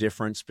much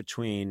difference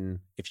between,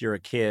 if you're a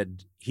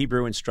kid,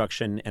 Hebrew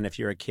instruction, and if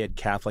you're a kid,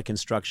 Catholic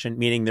instruction,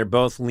 meaning they're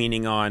both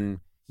leaning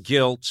on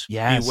guilt,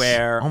 Yes.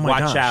 beware, Oh my watch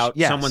gosh. out,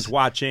 Yes. someone's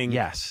watching.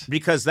 Yes.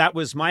 Because that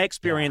was my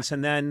experience.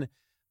 And then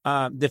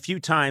the few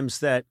times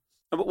that,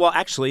 well,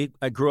 actually,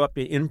 I grew up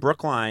in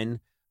Brookline.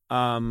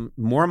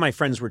 More of my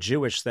friends were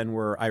Jewish than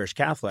were Irish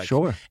Catholic.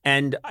 Sure.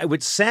 And I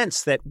would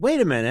sense that,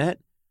 wait a minute,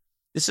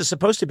 this is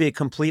supposed to be a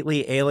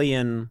completely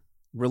alien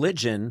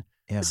religion.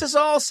 Yeah. This is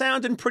all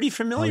sounding pretty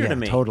familiar to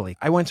me. Totally.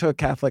 I went to a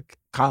Catholic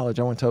college.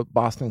 I went to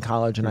Boston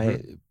College, and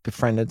I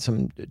befriended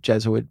some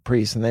Jesuit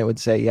priests, and they would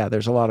say, "Yeah,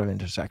 there's a lot of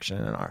intersection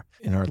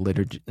in our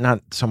liturgy.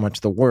 Not so much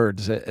the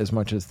words as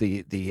much as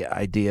the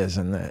ideas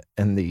and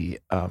the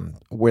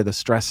where the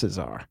stresses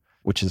are."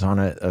 Which is on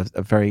a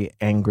very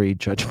angry,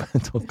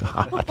 judgmental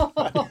God.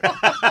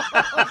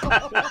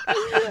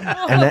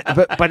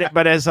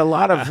 But as a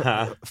lot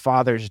of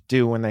fathers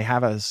do when they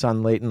have a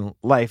son late in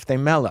life, they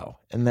mellow,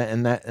 and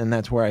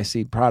that's where I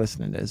see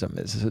Protestantism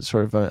is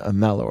sort of a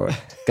mellower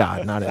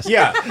God, not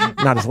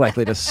as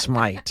likely to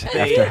smite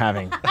after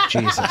having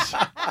Jesus.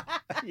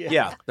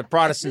 Yeah, the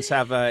Protestants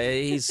have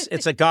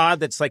it's a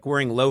God that's like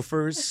wearing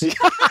loafers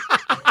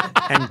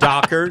and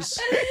Dockers.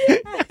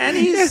 And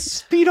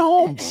he's Pete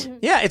Holmes.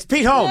 Yeah, it's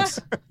Pete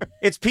Holmes.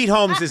 It's Pete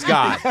Holmes is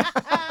God,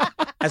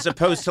 as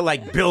opposed to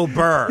like Bill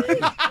Burr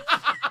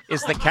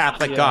is the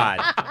Catholic God.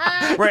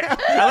 Where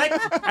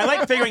I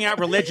like figuring out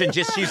religion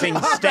just using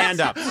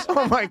stand-ups.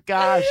 Oh my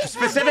gosh!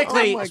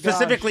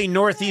 Specifically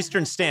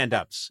Northeastern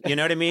stand-ups. You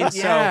know what I mean?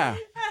 Yeah.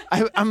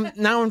 So I'm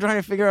trying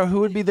to figure out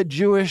who would be the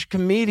Jewish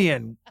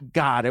comedian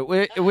God. It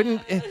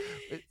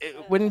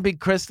wouldn't be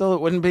Crystal.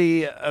 It wouldn't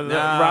be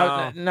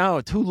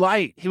no, too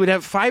light. He would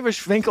have Five-ish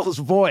Finkel's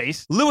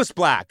voice. Lewis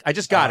Black. I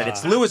just got it.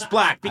 It's Lewis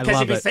Black because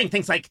he'd be saying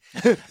things like,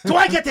 "Do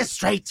I get this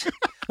straight?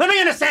 Let me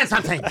understand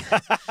something.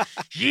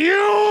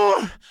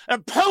 You, a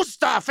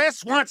post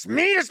office, wants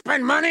me to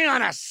spend money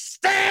on a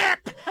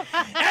stamp,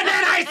 and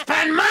then I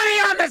spend money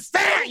on the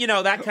stamp." You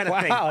know, that kind of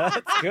thing. Wow,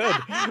 that's good.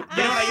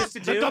 You know what I used to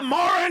do? The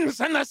Gomorrans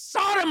and the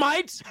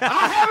Sodomites are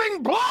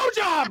having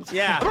blowjobs.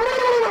 Yeah.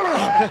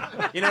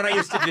 You know what I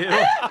used to do?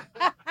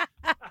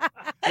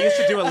 I I used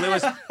to do a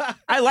Lewis.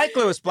 I like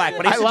Lewis Black,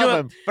 but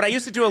I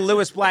used to do a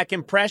Lewis Black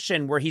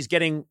impression where he's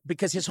getting,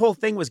 because his whole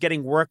thing was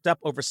getting worked up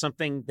over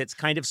something that's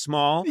kind of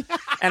small,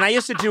 and I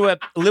used to do a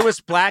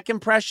Lewis Black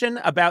impression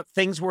about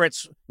things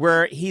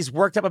where he's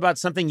worked up about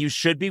something you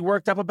should be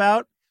worked up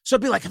about. So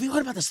it'd be like, have you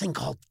heard about this thing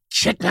called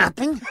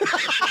kidnapping?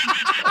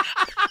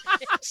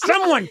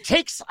 Someone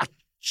takes a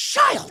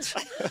child.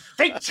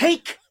 They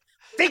take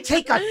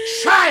a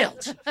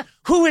child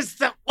who is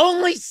the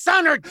only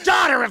son or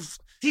daughter of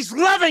these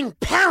loving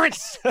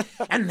parents,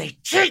 and they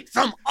take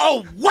them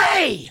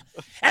away.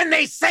 And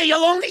they say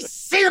you'll only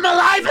see them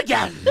alive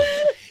again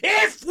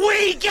if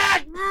we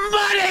get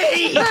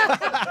money.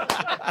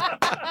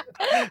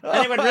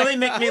 And it would really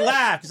make me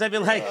laugh because I'd be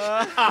like,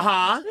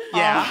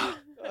 yeah.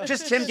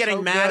 Just him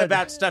getting mad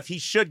about stuff he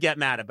should get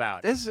mad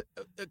about.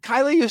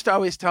 Kylie used to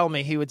always tell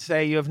me, he would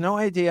say, you have no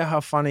idea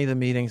how funny the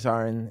meetings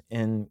are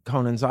in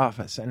Conan's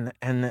office.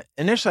 And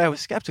initially I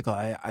was skeptical.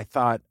 I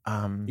thought...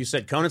 you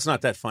said, Conan's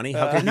not that funny.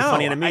 How can he be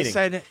funny in a meeting? I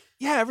said,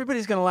 yeah,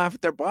 everybody's going to laugh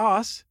at their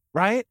boss,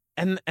 right?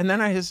 And then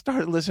I just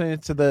started listening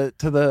to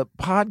the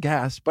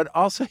podcast, but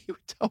also he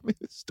would tell me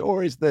the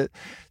stories, the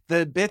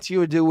bits you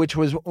would do, which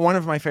was one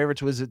of my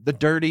favorites, was the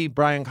dirty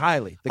Brian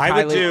Kiley.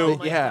 I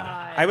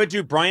would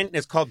do Brian.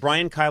 It's called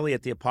Brian Kiley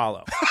at the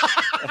Apollo.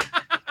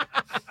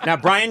 Now,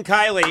 Brian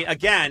Kiley,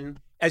 again,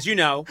 as you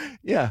know,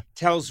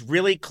 tells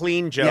really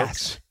clean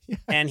jokes,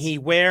 and he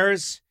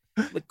wears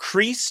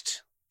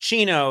creased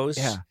chinos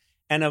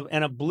and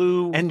a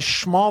blue and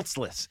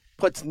schmaltzless.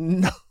 Puts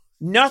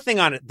nothing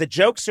on it. The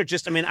jokes are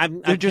just,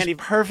 they're just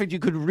perfect. You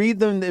could read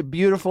them. They're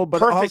beautiful,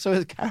 but also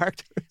his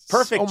character is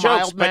perfect so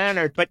jokes,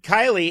 mild-mannered. But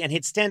Kiley, and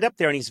he'd stand up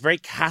there, and he's very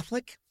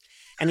Catholic,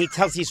 and he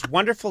tells these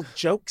wonderful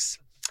jokes,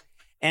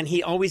 and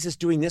he always is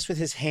doing this with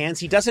his hands.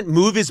 He doesn't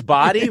move his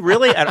body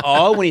really at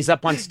all when he's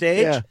up on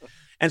stage. Yeah.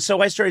 And so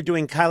I started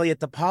doing Kiley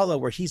at the Apollo,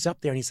 where he's up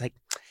there, and he's like,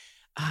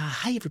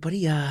 hi,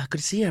 everybody. Good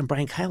to see you. I'm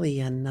Brian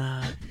Kiley, and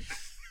the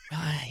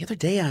other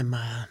day I'm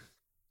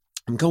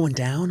going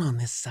down on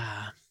this...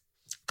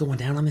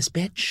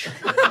 bitch.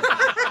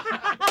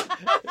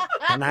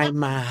 And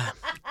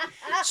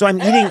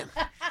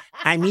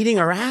I'm eating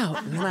her out.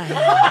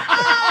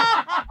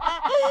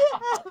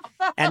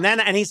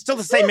 And he's still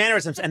the same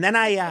mannerisms. And then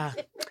I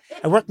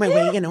work my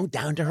way,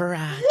 down to her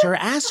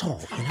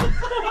asshole,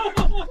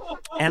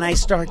 And I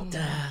start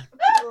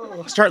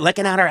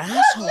licking out her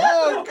asshole.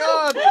 Oh,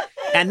 God.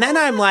 And then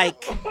I'm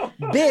like,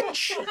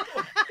 bitch,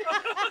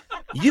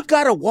 you've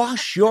got to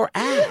wash your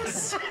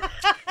ass.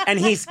 And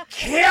he's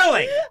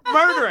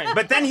murdering.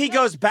 But then he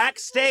goes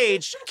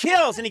backstage,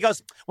 kills, and he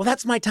goes, well,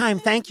 that's my time,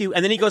 thank you.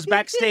 And then he goes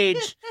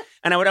backstage,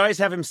 and I would always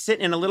have him sit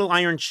in a little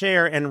iron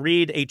chair and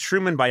read a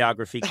Truman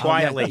biography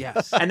quietly.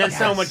 And then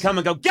someone would come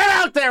and go, get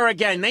out there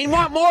again. They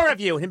want more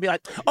of you. And he'd be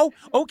like, oh,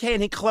 okay.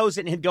 And he'd close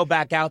it, and he'd go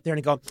back out there, and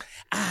he'd go,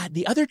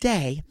 the other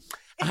day,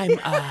 I'm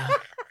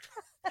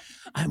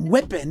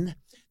whipping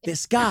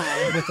this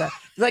guy with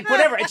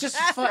whatever. It's just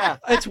fun.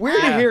 It's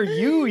weird to hear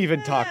you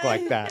even talk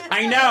like that.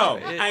 I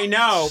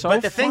know. So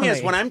but the funny. thing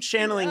is, when I'm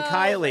channeling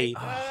Kiley,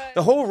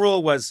 the whole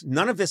rule was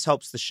none of this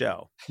helps the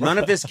show. None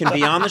of this can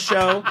be on the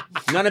show.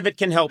 None of it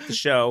can help the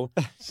show.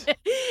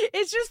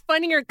 It's just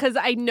funnier because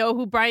I know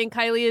who Brian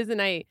Kiley is, and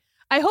I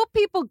hope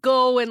people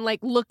go and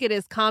look at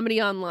his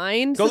comedy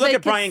online. Go so look they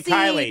at can Brian see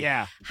Kiley.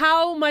 Yeah.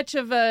 How much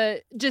of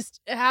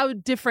how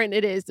different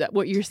it is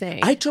what you're saying.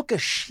 I took a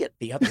shit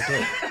the other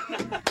day.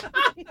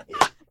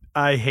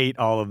 I hate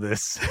all of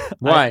this.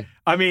 Why?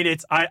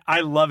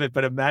 I love it,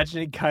 but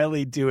imagining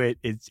Kiley do it,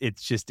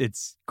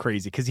 it's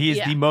crazy because he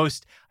is the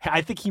most.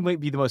 I think he might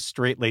be the most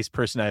straight-laced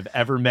person I've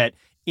ever met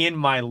in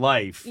my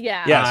life.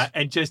 Yeah. Yes.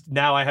 And just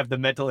now I have the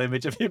mental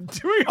image of him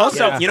doing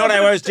Also, you know what I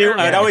always do?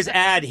 I'd always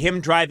add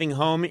him driving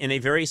home in a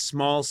very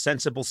small,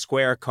 sensible,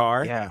 square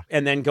car. Yeah.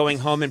 And then going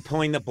home and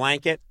pulling the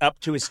blanket up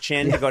to his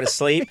chin to go to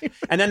sleep.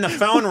 And then the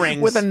phone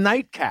rings. With a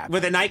nightcap.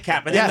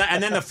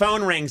 And, then the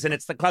phone rings, and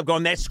it's the club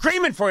going, they're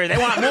screaming for you. They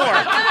want more.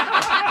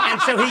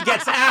 And so he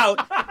gets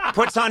out,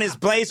 puts on his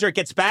blazer,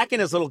 gets back in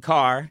his little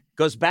car,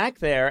 goes back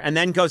there, and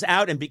then goes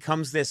out and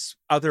becomes this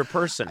other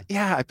person.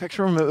 Yeah, I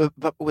picture him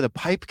with a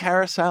pipe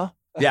carousel.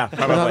 Yeah,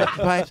 probably.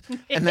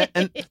 And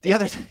the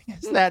other thing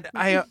is that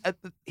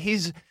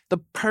he's the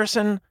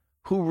person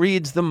who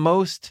reads the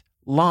most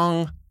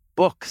long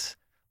books.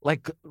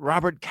 Like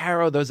Robert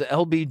Caro, those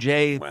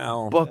LBJ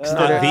books.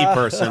 Not the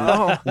person.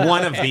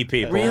 One of the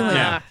people. Really?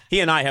 Yeah.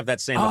 He and I have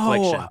that same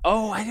affliction.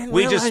 Oh, I didn't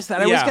realize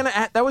that. I was going to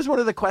ask. That was one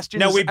of the questions.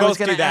 No, we both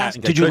do that.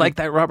 Ask. Did you like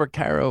that Robert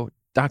Caro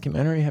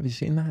documentary? Have you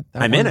seen that?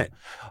 I'm in it.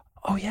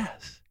 Oh,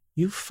 yes.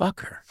 You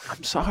fucker.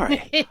 I'm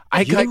sorry.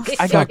 I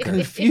got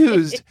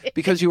confused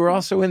because you were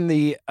also in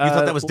the... You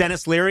thought that was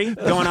Dennis Leary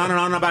going on and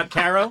on about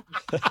Caro?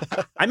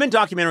 I'm in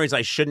documentaries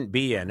I shouldn't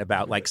be in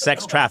about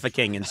sex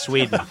trafficking in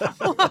Sweden.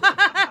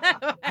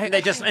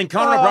 And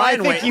Conan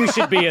O'Brien... I think you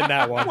should be in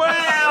that one.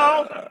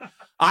 Well,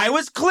 I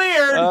was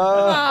cleared.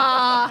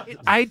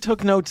 I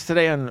took notes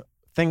today on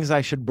things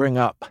I should bring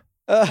up.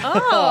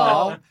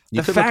 Oh.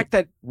 The fact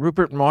that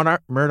Rupert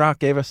Murdoch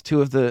gave us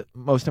two of the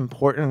most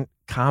important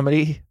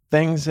comedy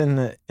things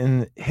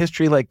in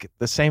history, like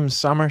the same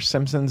summer,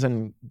 Simpsons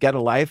and Get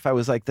a Life. I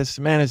was like, this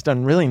man has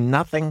done really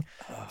nothing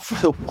for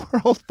the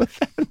world, but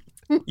then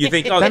You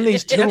think? then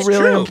these two that's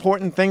really true.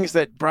 important things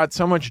that brought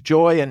so much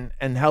joy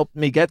and helped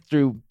me get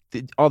through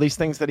all these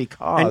things that he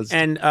caused.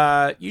 And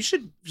you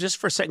should, just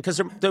for a second, because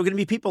there are going to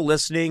be people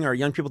listening or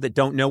young people that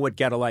don't know what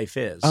Get a Life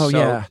is. Oh, So-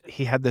 yeah.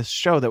 He had this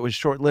show that was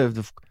short-lived,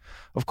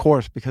 of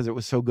course, because it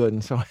was so good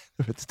and so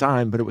at its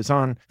time, but it was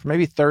on for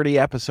maybe 30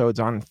 episodes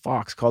on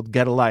Fox called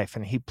Get a Life,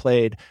 and he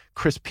played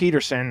Chris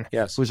Peterson,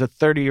 Yes. who was a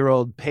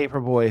 30-year-old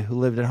paperboy who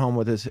lived at home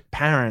with his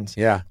parents,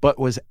 Yeah. but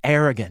was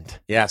arrogant.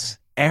 Yes.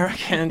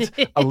 Arrogant,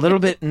 a little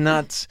bit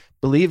nuts,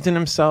 believed in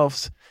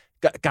himself,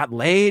 got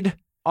laid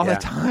all Yeah.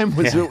 the time.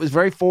 It was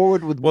very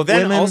forward with Well,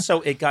 then women.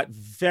 also it got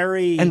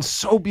very And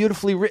so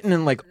beautifully written,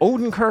 and like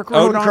Odenkirk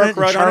wrote on it,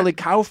 and Charlie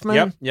Kaufman.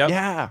 Yep, yep.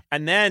 Yeah.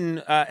 And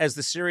then, as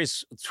the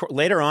series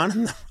later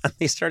on,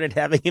 they started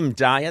having him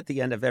die at the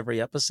end of every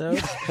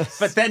episode,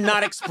 but then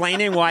not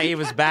explaining why he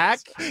was back.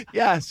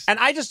 Yes. And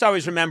I just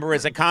always remember,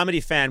 as a comedy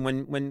fan,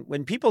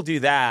 when people do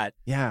that,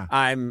 Yeah.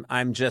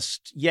 I'm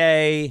just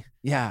yay,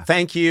 Yeah.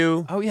 thank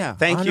you, Oh, yeah.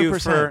 thank you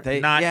 100%. for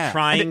not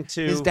trying And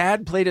to. His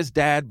dad played his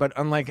dad, but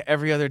unlike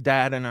every other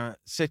dad in a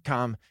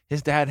sitcom,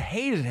 his dad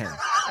hated him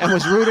and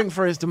was rooting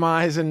for his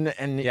demise. And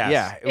Yes.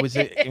 yeah, it was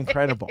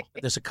incredible.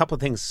 There's a couple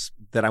of things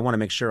that I want to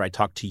make sure I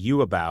talk to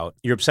you about.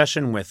 Your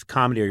obsession with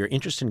comedy, or your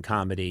interest in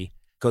comedy,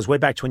 goes way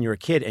back to when you were a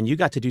kid, and you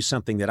got to do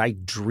something that I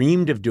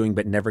dreamed of doing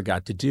but never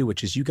got to do,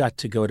 which is you got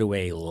to go to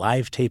a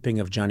live taping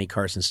of Johnny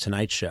Carson's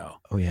Tonight Show.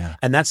 Oh, yeah.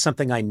 And that's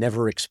something I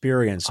never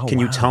experienced. Oh, Can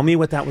you wow. tell me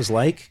what that was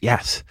like?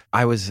 Yes.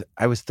 I was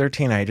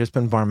 13. I had just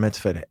been bar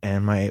mitzvahed,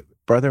 and my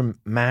brother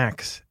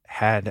Max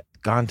had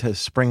gone to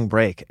spring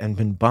break and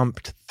been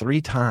bumped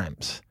 3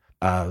 times.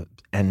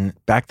 And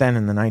back then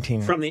in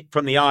the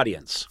From the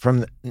audience.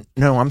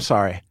 No, I'm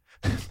sorry.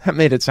 That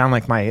made it sound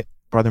like my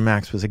brother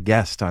Max was a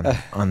guest on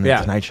the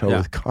Yeah, Tonight Show yeah.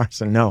 with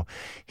Carson. No,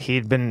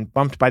 he'd been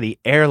bumped by the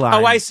airline.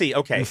 Oh, I see.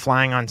 Okay. and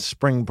flying on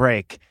spring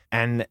break,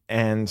 and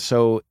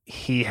so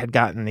he had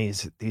gotten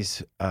these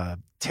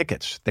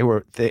tickets.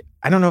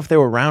 I don't know if they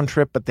were round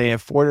trip, but they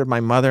afforded my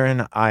mother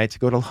and I to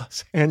go to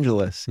Los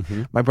Angeles.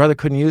 Mhm. My brother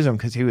couldn't use them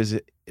because he was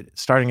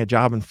starting a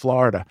job in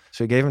Florida,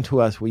 so he gave them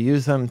to us. We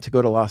used them to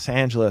go to Los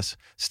Angeles.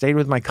 Stayed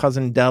with my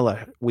cousin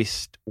Della. We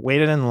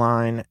waited in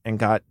line and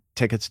got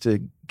tickets to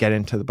get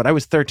into but I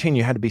was 13.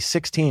 You had to be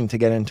 16 to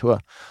get into a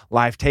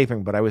live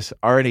taping, but I was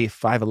already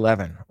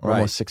 5'11", or Right.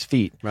 almost 6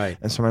 feet. Right.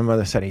 And so my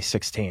mother said he's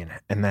 16.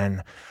 And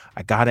then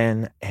I got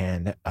in,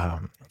 and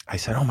I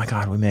said, oh my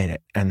God, we made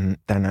it. And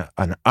then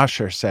an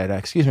usher said,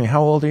 excuse me,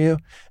 how old are you?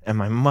 And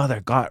my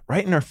mother got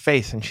right in her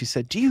face, and she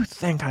said, do you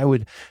think I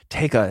would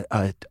take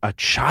a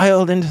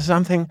child into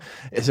something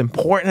as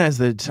important as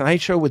the Tonight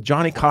Show with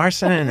Johnny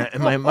Carson?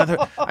 And my mother,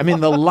 I mean,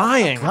 the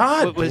lying.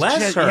 God was bless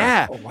just, her.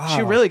 Yeah.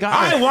 She really got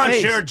in I her want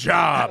face. your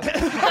job.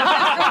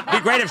 Be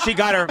great if she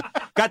got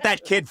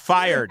that kid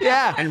fired.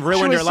 Yeah, and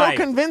ruined she her was life.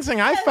 so convincing.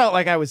 I felt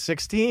like I was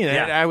 16. And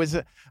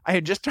Yeah. I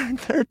had just turned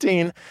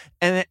 13.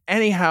 And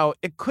anyhow,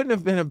 it couldn't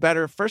have been a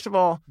better. First of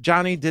all,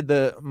 Johnny did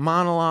the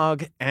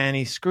monologue, and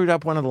he screwed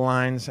up one of the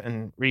lines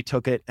and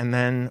retook it. And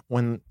then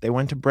when they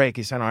went to break,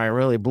 he said, "Oh, I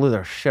really blew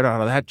the shit out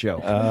of that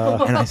joke."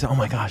 And I said, "Oh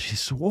my gosh, he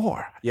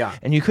swore." Yeah.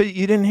 And you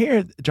didn't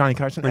hear Johnny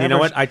Carson. Well, you know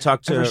what? I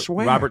talked ever to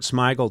swear. Robert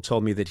Smigel,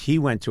 told me that he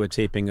went to a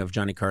taping of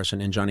Johnny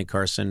Carson, and Johnny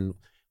Carson,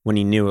 when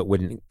he knew it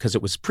wouldn't, because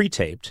it was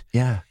pre-taped,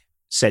 Yeah.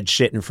 said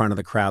shit in front of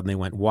the crowd, and they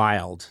went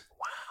wild.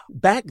 Wow.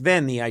 Back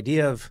then, the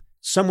idea of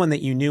someone that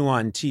you knew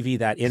on TV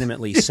that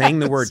intimately saying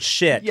the word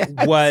shit Yes.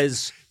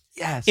 was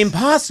Yes.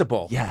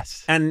 impossible.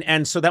 Yes.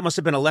 And so that must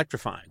have been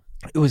electrifying.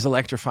 It was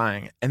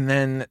electrifying. And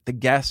then the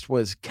guest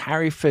was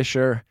Carrie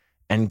Fisher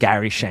and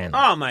Gary Shandling.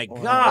 Oh my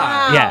God.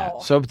 Wow. Yeah.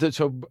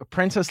 So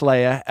Princess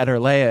Leia at her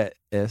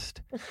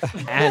Leiaist,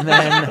 and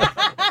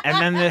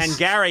then this. And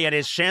Gary at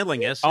his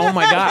Shandlingist. Oh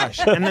my gosh!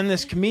 And then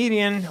this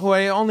comedian who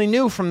I only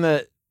knew from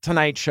the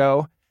Tonight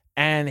Show,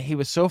 and he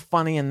was so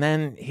funny. And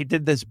then he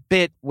did this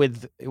bit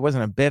with, it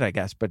wasn't a bit, I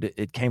guess, but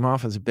it came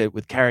off as a bit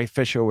with Carrie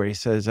Fisher, where he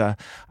says,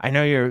 "I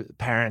know your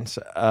parents,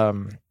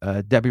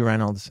 Debbie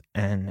Reynolds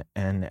and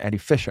Eddie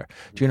Fisher.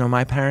 Do you know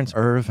my parents,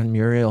 Irv and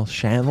Muriel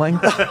Shandling?"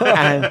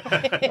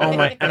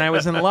 And I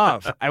was in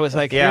love. I was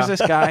like, here's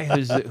this guy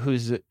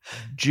who's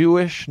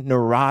Jewish,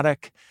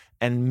 neurotic,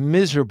 and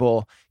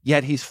miserable,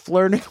 yet he's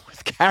flirting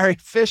with Carrie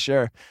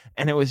Fisher.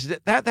 And it was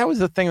that was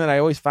the thing that I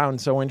always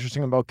found so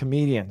interesting about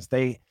comedians.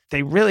 They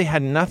really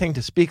had nothing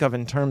to speak of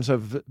in terms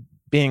of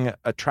being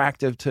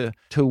attractive to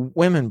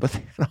women, but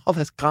they had all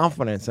this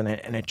confidence in it,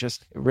 and it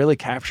really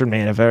captured me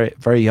at a very,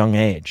 very young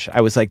age.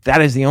 I was like,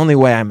 that is the only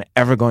way I'm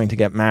ever going to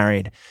get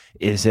married,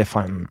 is if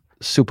I'm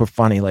super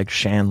funny like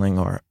Shandling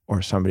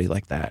or somebody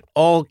like that.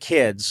 All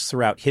kids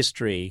throughout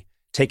history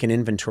take an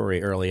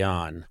inventory early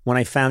on. When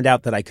I found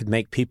out that I could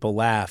make people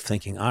laugh,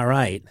 thinking, all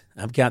right,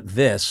 I've got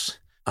this,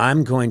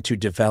 I'm going to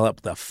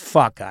develop the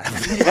fuck out of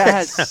this.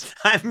 Yes.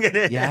 I'm going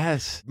to...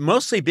 Yes.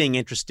 Mostly being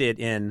interested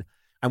in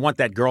I want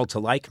that girl to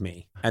like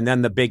me. And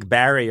then the big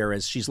barrier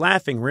is she's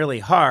laughing really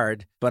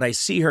hard, but I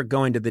see her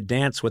going to the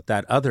dance with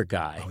that other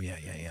guy. Oh, yeah.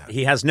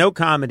 He has no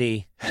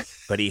comedy,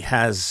 but he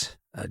has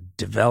a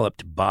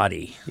developed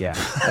body. Yeah.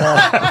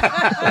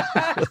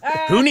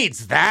 Who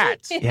needs that?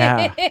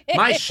 Yeah.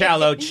 My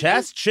shallow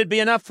chest should be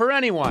enough for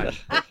anyone.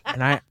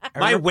 And I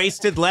My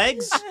wasted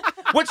legs?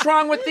 What's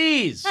wrong with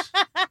these?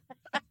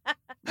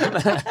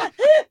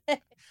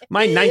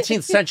 My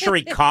 19th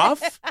century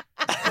cough?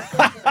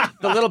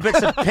 The little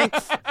bits of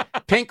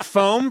pink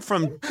foam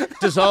from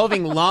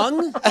dissolving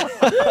lung?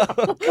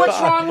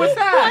 What's wrong with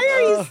that? Why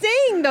are you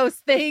saying those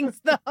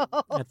things, though?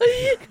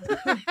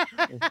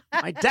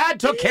 My dad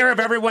took care of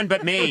everyone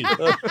but me.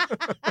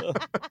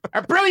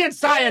 A brilliant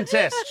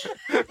scientist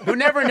who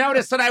never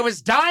noticed that I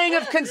was dying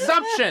of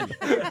consumption.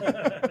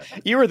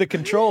 You were the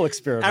control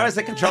experiment. I was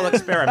the control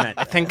experiment.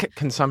 I think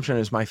consumption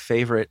is my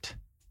favorite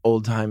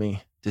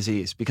old-timey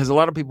disease because a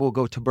lot of people will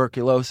go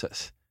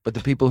tuberculosis, but the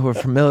people who are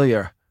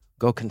familiar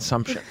go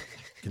consumption.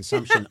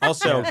 Consumption.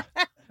 Also,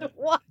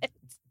 What?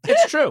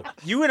 it's true.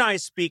 You and I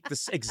speak the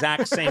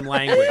exact same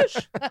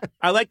language.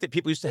 I like that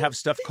people used to have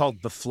stuff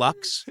called the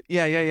flux.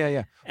 Yeah.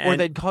 Or And-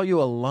 they'd call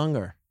you a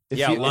lunger. If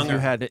Yeah, you, lunger.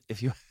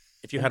 If you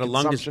If you had a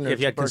lung, Consumption or if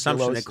you had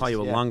consumption, they tuberculosis, call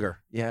you a yeah. lunger.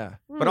 Yeah.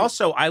 But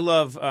also, I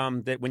love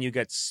that when you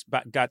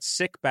got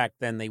sick back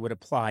then, they would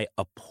apply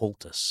a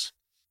poultice.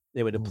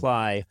 They would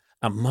apply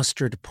a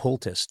mustard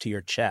poultice to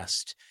your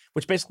chest,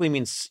 which basically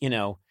means,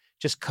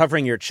 just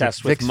covering your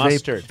chest with Vicks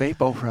mustard.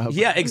 Vapo rub.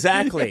 Yeah,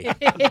 exactly.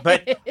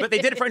 but they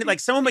did it for like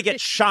someone would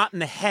get shot in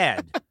the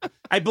head.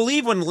 I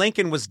believe when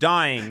Lincoln was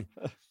dying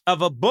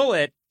of a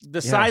bullet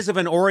the size of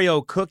an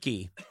Oreo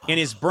cookie in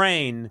his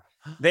brain,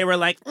 they were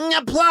like,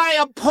 apply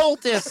a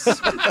poultice. A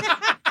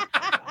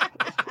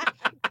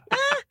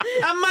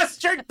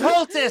mustard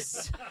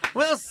poultice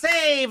will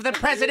save the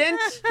president.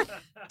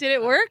 Did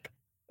it work?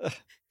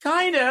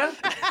 Kinda.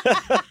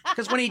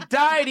 Because when he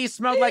died, he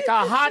smelled like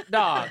a hot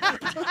dog.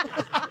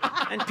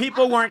 And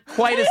people weren't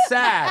quite as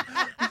sad.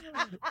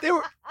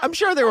 I'm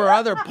sure there were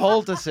other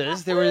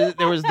poultices. There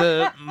was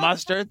the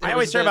mustard. I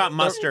always hear about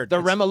mustard.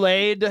 The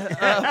remoulade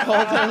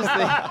poultice.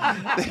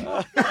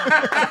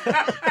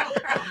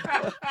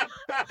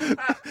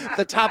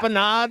 The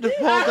tapenade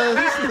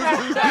poultice.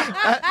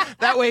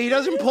 That way he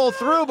doesn't pull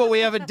through, but we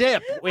have a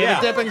dip. We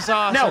have a dipping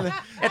sauce. No, and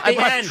at I the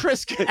brought end,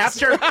 Triscuits.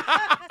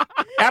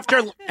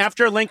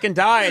 after Lincoln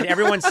died,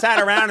 everyone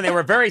sat around and they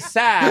were very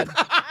sad.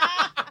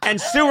 And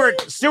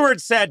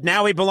Seward said,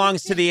 now he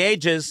belongs to the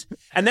ages.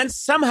 And then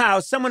somehow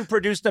someone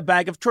produced a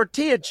bag of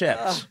tortilla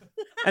chips.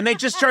 And they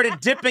just started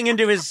dipping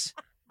into this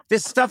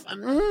stuff.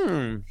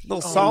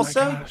 Little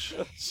salsa.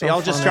 They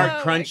all just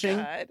start crunching.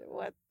 God,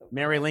 what the...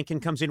 Mary Lincoln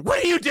comes in.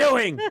 What are you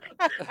doing?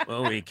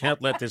 Well, we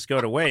can't let this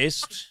go to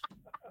waste.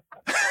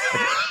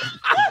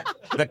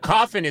 The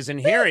coffin isn't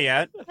here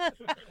yet.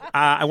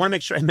 I want to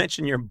make sure I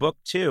mention your book,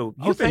 too.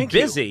 You've been thank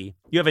you. busy.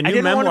 You have a new I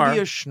didn't memoir. want to be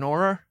a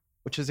schnorrer,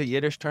 which is a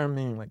Yiddish term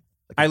meaning like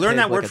I learned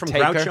that word like a from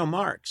taker. Groucho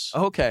Marx.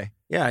 Okay.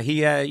 Yeah,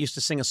 he used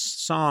to sing a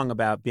song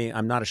about being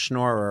I'm not a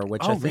schnorrer,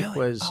 which I think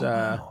was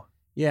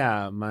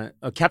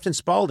Captain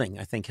Spaulding,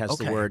 I think, has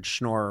the word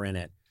schnorrer in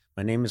it.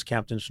 My name is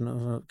Captain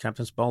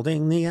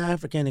Spaulding, the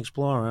African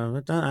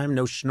explorer. I'm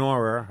no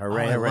schnorrer.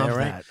 Hooray, I hooray, love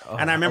hooray. that. Oh,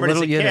 And I remember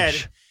as a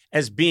Yiddish. kid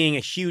as being a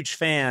huge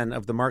fan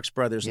of the Marx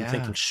Brothers and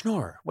thinking,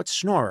 schnorrer, what's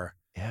schnorrer?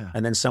 Yeah.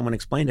 And then someone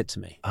explained it to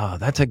me. Oh,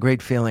 that's a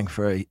great feeling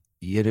for a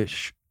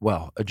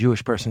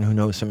Jewish person who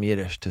knows some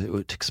Yiddish to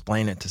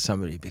explain it to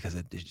somebody because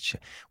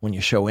when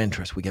you show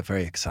interest, we get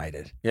very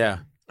excited. Yeah.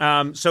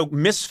 So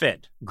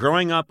Misfit,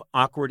 growing up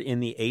awkward in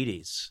the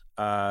 80s,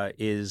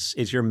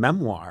 is your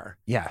memoir.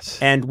 Yes.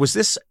 And was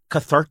this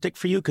cathartic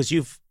for you? Because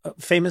you've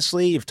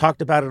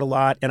talked about it a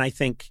lot. And I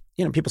think,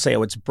 people say,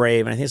 oh, it's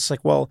brave. And I think it's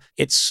like, well,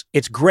 it's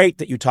great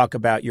that you talk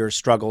about your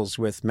struggles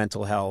with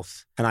mental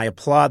health. And I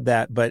applaud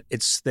that. But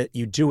it's that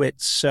you do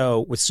it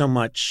with so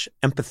much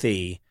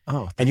empathy.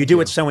 Oh, and you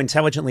do it so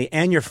intelligently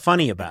and you're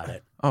funny about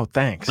it. Oh,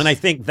 thanks. And I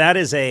think that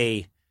is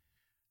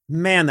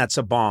that's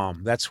a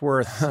bomb. That's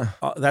worth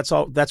that's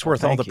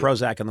worth all the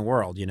Prozac in the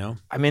world,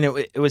 I mean,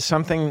 it was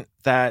something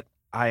that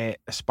I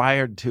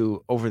aspired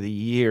to over the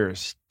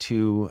years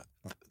to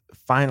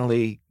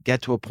finally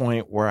get to a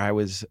point where I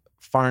was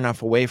far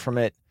enough away from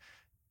it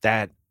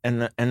that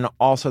and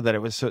also that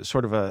it was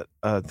sort of a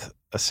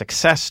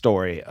success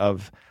story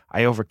of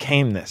I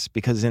overcame this,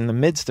 because in the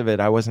midst of it,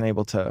 I wasn't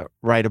able to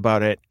write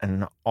about it.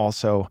 And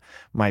also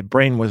my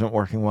brain wasn't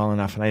working well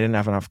enough and I didn't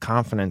have enough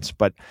confidence.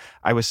 But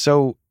I was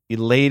so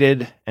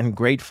elated and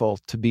grateful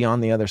to be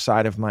on the other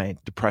side of my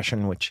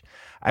depression, which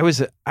I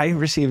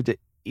received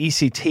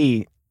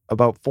ECT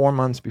about 4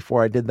 months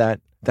before I did that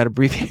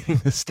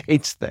abbreviating the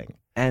states thing.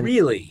 And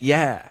really?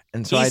 Yeah.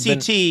 And so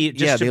ECT,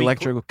 the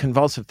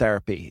electroconvulsive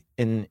therapy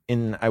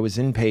I was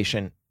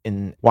inpatient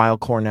Weill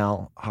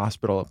Cornell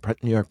Hospital,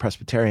 New York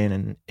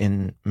Presbyterian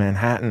in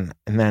Manhattan,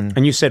 and then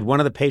And you said one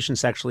of the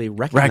patients actually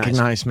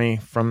recognized me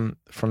from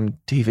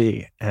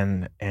TV,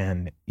 and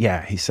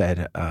yeah, he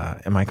said,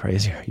 "Am I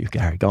crazy? Or are you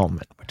Gary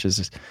Gulman?" Which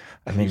is,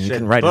 I mean, you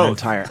can write an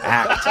entire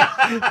act.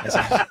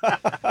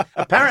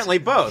 Apparently,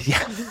 both.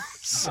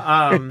 Yes.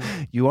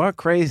 You are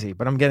crazy,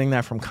 but I'm getting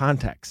that from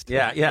context.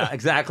 Yeah,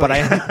 exactly.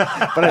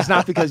 But it's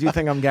not because you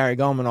think I'm Gary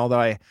Gulman. Although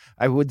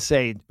I would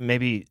say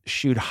maybe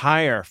shoot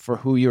higher for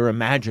who you're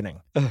imagining.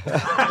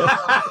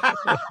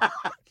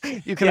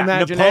 You can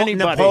imagine anybody.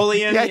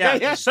 Napoleon.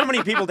 Yeah. So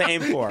many people to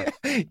aim for.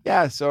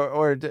 Yes,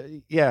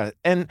 yeah.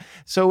 And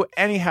so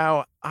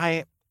anyhow,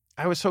 I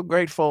was so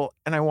grateful,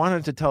 and I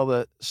wanted to tell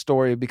the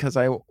story because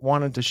I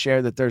wanted to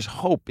share that there's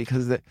hope,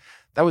 because that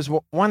was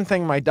one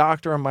thing my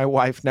doctor and my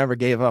wife never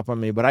gave up on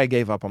me, but I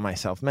gave up on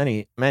myself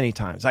many, many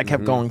times. I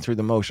kept going through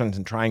the motions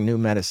and trying new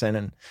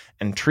medicine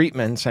and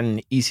treatments,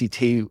 and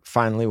ECT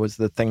finally was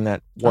the thing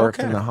that worked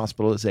in the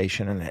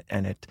hospitalization,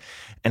 and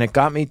it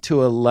got me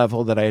to a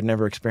level that I had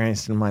never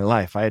experienced in my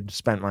life. I had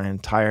spent my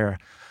entire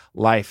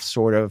life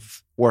sort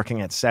of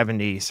working at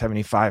 70,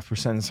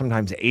 75%,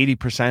 sometimes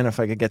 80% if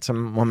I could get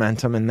some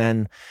momentum. And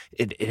then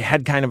it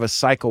had kind of a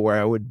cycle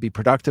where I would be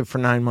productive for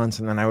 9 months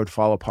and then I would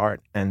fall apart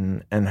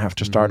and have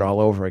to start all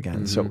over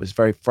again. So it was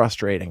very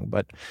frustrating.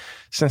 But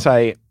since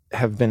I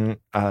have been,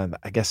 I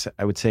guess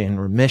I would say in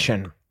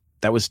remission,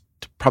 that was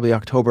probably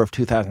October of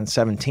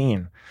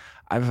 2017,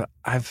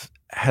 I've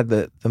had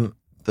the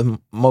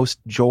most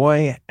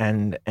joy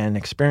and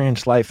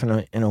experienced life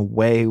in a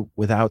way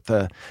without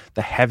the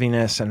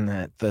heaviness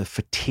and the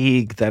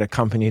fatigue that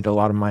accompanied a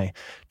lot of my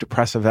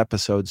depressive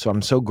episodes. So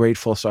I'm so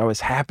grateful. So I was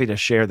happy to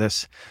share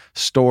this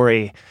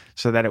story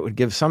so that it would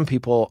give some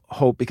people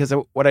hope, because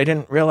what I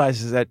didn't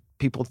realize is that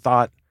people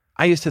thought,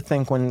 I used to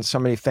think when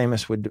somebody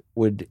famous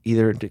would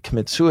either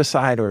commit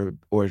suicide or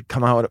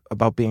come out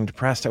about being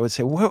depressed, I would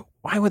say, well,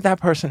 why would that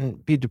person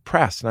be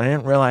depressed? And I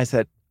didn't realize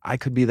that I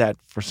could be that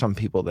for some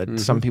people, that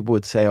some people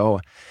would say,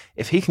 oh,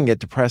 if he can get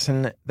depressed,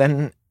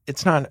 then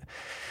it's not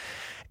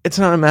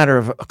a matter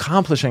of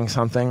accomplishing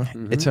something.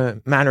 It's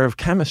a matter of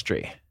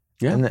chemistry.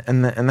 Yeah.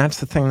 And that's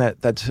the thing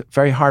that's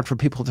very hard for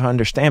people to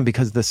understand,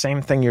 because the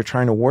same thing you're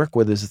trying to work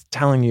with is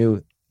telling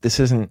you this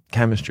isn't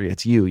chemistry.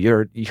 It's you.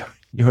 You're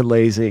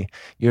lazy.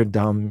 You're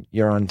dumb.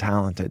 You're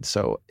untalented.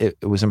 So it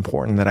was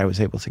important that I was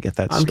able to get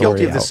that story out. I'm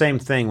guilty of the same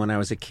thing when I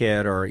was a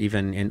kid, or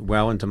even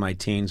well into my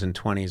teens and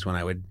 20s, when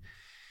I would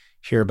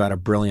hear about a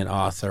brilliant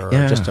author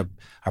or just a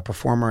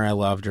performer I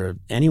loved, or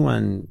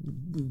anyone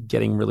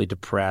getting really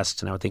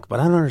depressed, and I would think, but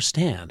I don't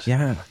understand.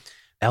 Yeah.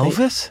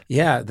 Elvis?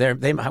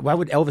 Why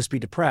would Elvis be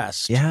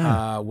depressed?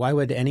 Yeah. Why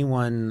would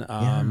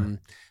anyone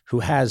who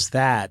has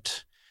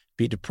that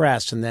be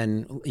depressed? And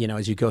then,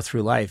 as you go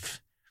through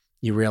life,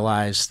 you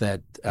realize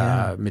that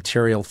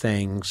material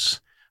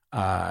things,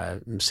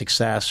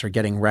 success, or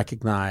getting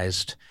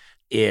recognized,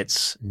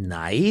 it's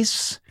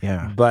nice,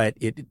 but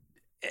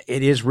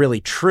it is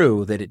really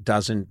true that it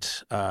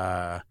doesn't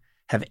have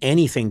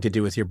anything to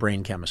do with your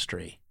brain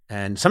chemistry.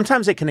 And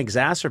sometimes it can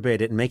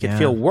exacerbate it and make it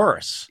feel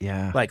worse.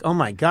 Yeah. Like, oh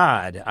my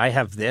God, I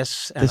have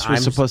this. And this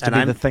was supposed to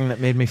be the thing that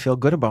made me feel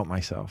good about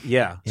myself.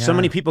 Yeah. So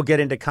many people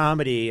get into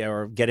comedy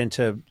or get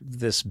into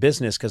this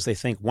business because they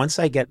think, once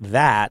I get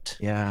that,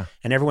 and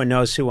everyone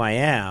knows who I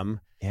am,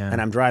 and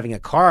I'm driving a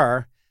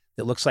car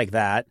that looks like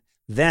that,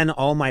 then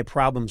all my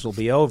problems will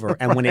be over.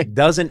 And when it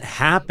doesn't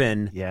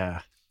happen,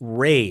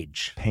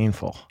 rage.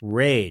 Painful.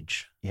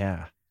 Rage.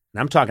 Yeah. And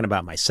I'm talking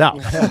about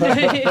myself.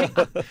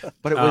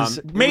 But it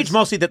was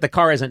mostly that the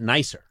car isn't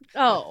nicer.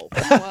 Oh,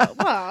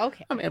 well,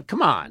 okay. I mean,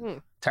 come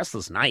on.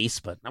 Tesla's nice,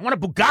 but I want a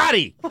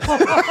Bugatti. And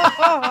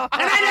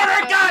I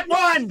never got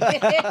one.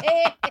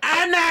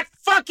 And that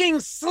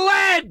fucking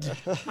sled.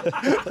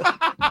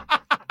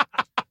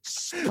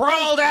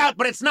 Sprawled out,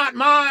 but it's not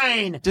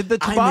mine. Did the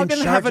toboggan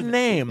have a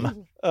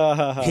name?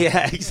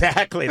 Yeah,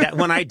 exactly. That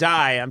when I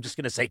die, I'm just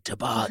going to say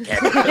toboggan.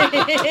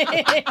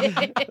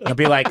 It'll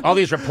be like all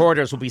these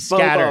reporters will be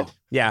scattered. Bobo.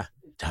 Yeah,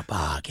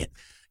 toboggan.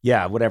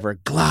 Yeah, whatever.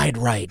 Glide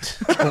right.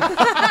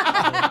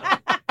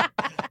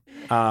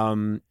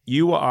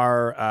 You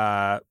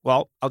are.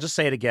 Well, I'll just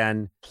say it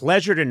again.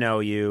 Pleasure to know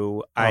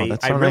you.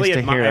 That's so nice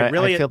to hear.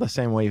 I feel the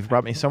same way. You've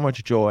brought me so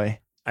much joy.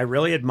 I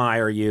really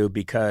admire you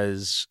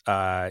because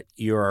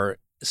you're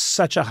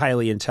such a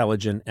highly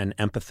intelligent and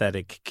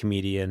empathetic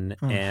comedian,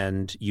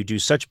 and you do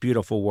such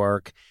beautiful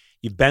work.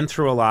 You've been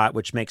through a lot,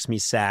 which makes me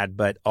sad,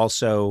 but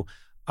also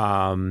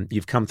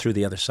you've come through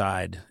the other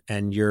side,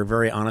 and you're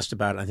very honest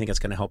about it. I think it's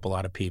going to help a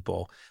lot of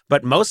people.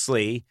 But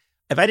mostly,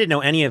 if I didn't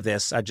know any of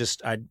this,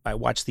 I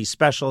watch these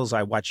specials,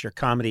 I watch your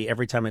comedy.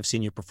 Every time I've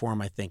seen you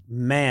perform, I think,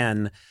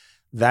 man,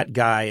 that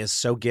guy is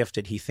so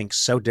gifted. He thinks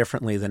so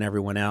differently than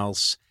everyone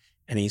else.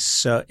 And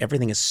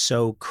everything is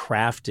so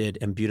crafted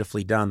and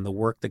beautifully done, the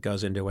work that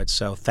goes into it.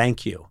 So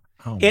thank you.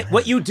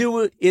 What you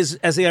do is,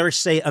 as they ever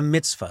say, a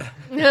mitzvah.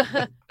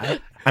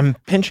 I'm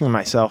pinching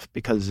myself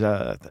because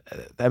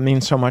that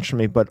means so much to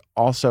me, but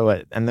also,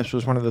 and this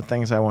was one of the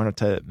things I wanted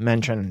to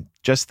mention,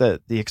 just the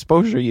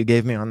exposure you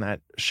gave me on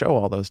that show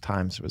all those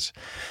times was,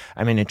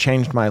 I mean, it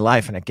changed my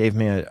life and it gave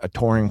me a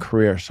touring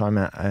career. So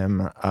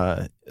I'm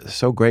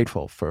so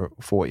grateful for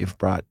what you've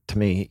brought to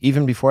me,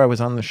 even before I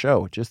was on the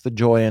show, just the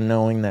joy in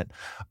knowing that,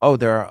 oh,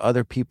 there are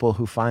other people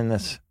who find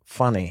this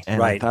funny.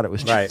 And I thought it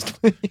was just...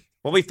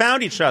 Well, we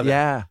found each other.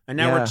 Yeah. And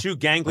now we're two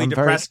gangly,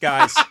 depressed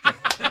guys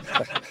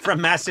from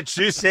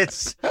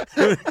Massachusetts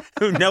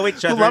who know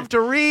each other. Who love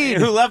to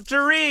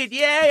read.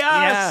 Yay, us.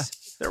 Yeah.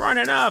 There aren't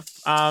enough.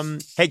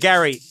 Hey,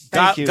 Gary,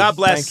 God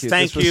bless.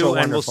 Thank you. So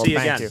and we'll see you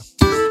Thank again. You.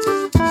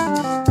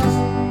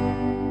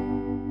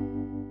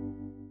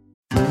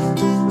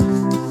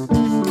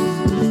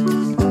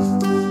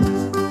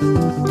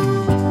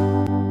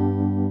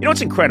 You know,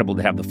 it's incredible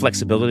to have the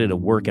flexibility to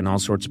work in all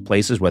sorts of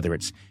places, whether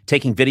it's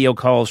taking video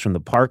calls from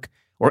the park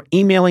or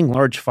emailing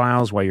large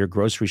files while you're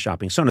grocery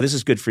shopping. Sona, this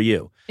is good for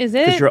you. Is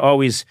it? Because you're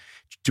always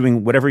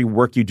doing whatever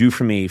work you do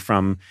for me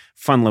from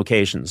fun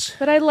locations.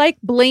 But I like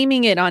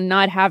blaming it on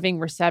not having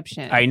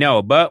reception. I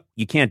know, but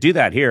you can't do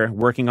that here.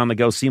 Working on the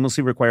go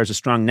seamlessly requires a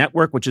strong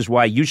network, which is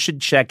why you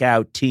should check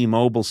out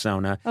T-Mobile,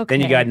 Sona. Okay.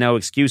 Then you got no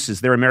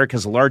excuses. They're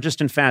America's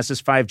largest and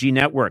fastest 5G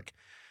network.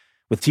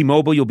 With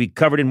T-Mobile, you'll be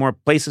covered in more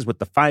places with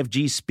the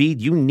 5G speed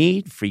you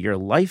need for your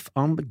life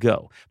on the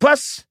go.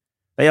 Plus,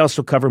 they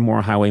also cover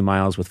more highway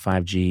miles with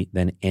 5G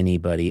than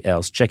anybody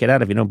else. Check it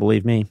out if you don't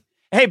believe me.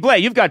 Hey, Blay,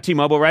 you've got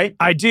T-Mobile, right?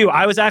 I do.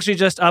 I was actually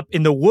just up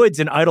in the woods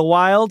in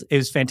Idlewild. It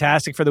was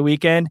fantastic for the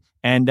weekend,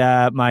 and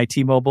my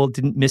T-Mobile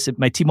didn't miss it.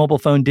 My T-Mobile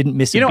phone didn't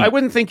miss it. You know, I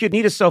wouldn't think you'd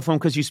need a cell phone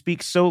because you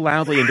speak so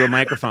loudly into a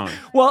microphone.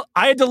 Well,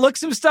 I had to look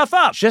some stuff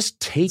up. Just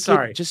take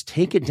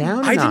it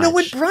down. I didn't know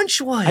when brunch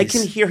was. I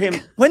can hear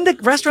him when the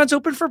restaurant's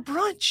open for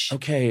brunch.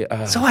 Okay.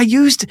 So I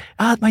used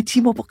my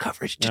T-Mobile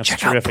coverage to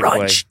check out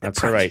brunch.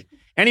 That's all right.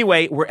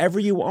 Anyway, wherever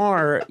you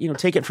are,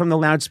 take it from the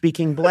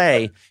loud-speaking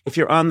Blay. If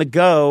you're on the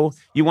go,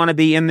 you want to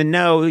be in the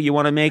know, you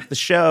want to make the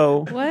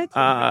show.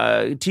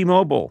 What?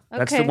 T-Mobile. Okay.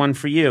 That's the one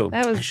for you.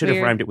 That was I should have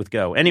weird. rhymed it with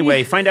go.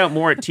 Anyway, find out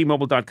more at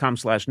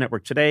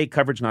T-Mobile.com/network today.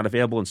 Coverage not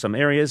available in some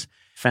areas.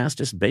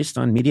 Fastest based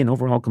on median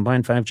overall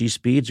combined 5G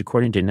speeds,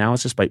 according to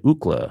analysis by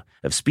Ookla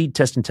of Speed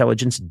Test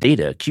Intelligence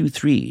data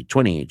Q3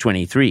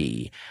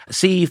 2023.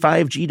 See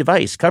 5G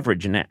device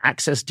coverage and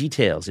access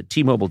details at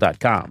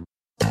T-Mobile.com.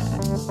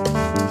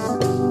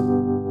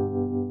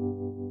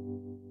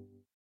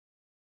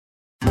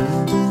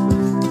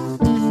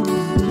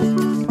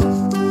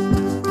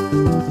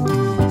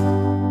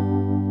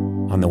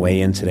 On the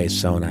way in today,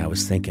 Sona, I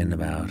was thinking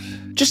about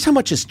just how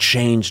much has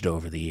changed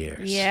over the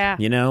years. Yeah.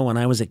 When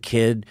I was a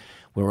kid,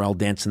 we were all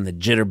dancing the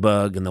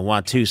jitterbug and the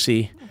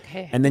Watusi.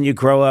 Okay. And then you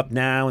grow up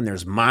now and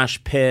there's mosh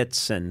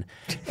pits and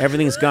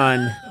everything's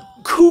gone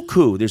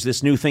cuckoo. There's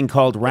this new thing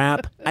called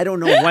rap. I don't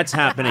know what's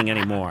happening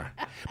anymore.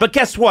 But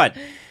guess what?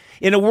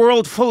 In a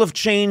world full of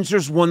change,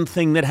 there's one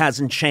thing that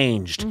hasn't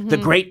changed. Mm-hmm. The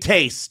great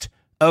taste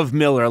of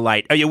Miller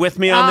Lite. Are you with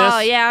me on this? Oh,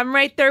 yeah, I'm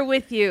right there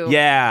with you.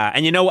 Yeah.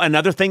 And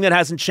another thing that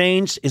hasn't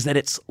changed is that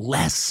it's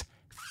less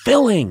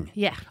filling.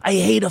 Yeah. I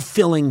hate a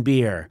filling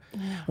beer.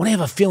 When I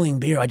have a filling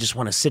beer, I just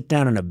want to sit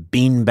down in a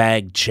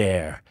beanbag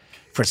chair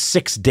for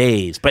 6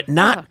 days, but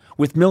not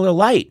with Miller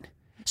Lite.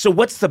 So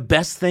what's the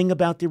best thing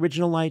about the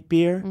original light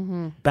beer?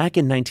 Mm-hmm. Back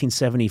in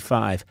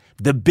 1975,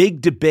 the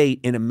big debate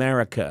in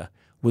America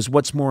was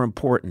what's more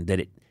important,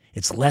 that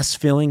it's less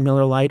filling,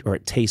 Miller Lite, or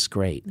it tastes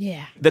great.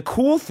 Yeah. The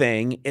cool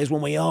thing is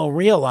when we all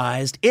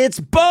realized it's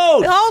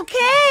both.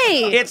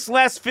 Okay. It's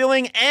less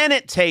filling and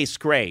it tastes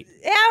great.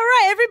 Yeah,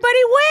 right. Everybody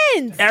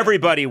wins.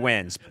 Everybody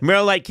wins.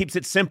 Miller Lite keeps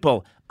it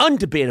simple.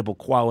 Undebatable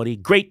quality,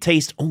 great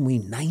taste, only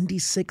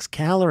 96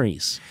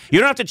 calories. You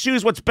don't have to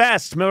choose what's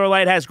best. Miller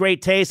Lite has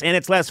great taste and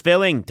it's less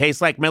filling.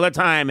 Tastes like Miller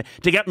time.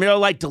 To get Miller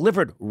Lite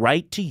delivered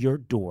right to your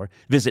door,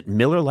 visit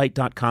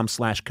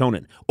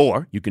MillerLite.com/Conan.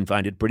 Or you can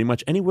find it pretty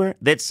much anywhere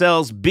that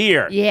sells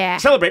beer. Yeah.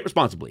 Celebrate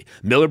responsibly.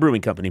 Miller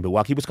Brewing Company,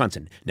 Milwaukee,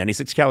 Wisconsin.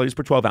 96 calories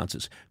per 12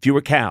 ounces.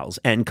 Fewer calories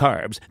and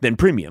carbs than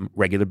premium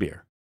regular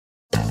beer.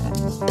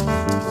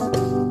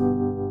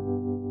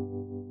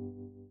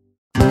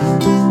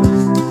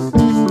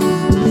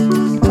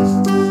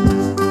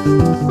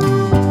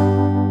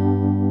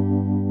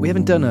 We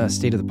haven't done a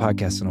State of the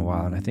Podcast in a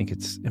while, and I think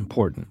it's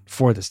important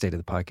for the State of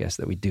the Podcast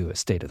that we do a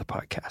State of the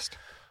Podcast.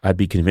 I'd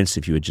be convinced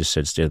if you had just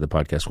said State of the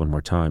Podcast one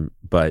more time,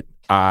 but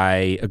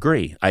I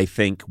agree. I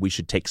think we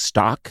should take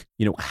stock.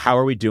 How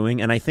are we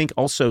doing? And I think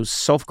also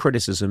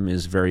self-criticism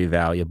is very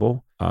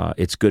valuable.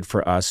 It's good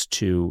for us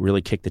to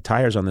really kick the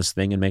tires on this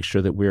thing and make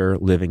sure that we're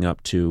living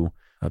up to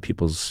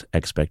people's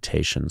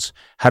expectations.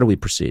 How do we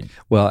proceed?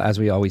 Well, as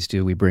we always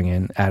do, we bring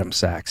in Adam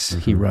Sachs. Mm-hmm.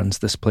 He runs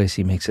this place.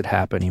 He makes it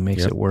happen. He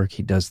makes it work.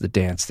 He does the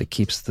dance that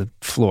keeps the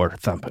floor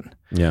thumping.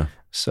 Yeah.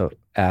 So,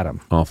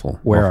 Adam.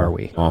 Where are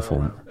we? Awful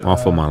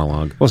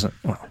monologue.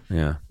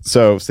 Yeah.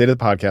 So, State of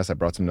the Podcast, I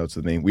brought some notes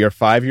with me. We are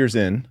 5 years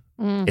in.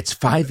 It's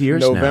 5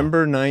 years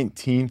November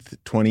 19th,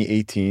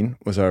 2018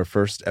 was our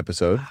first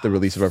episode, the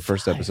release of our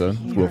first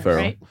episode with Will Ferrell.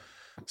 Right.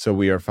 So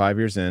we are 5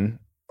 years in.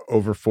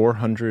 over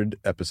 400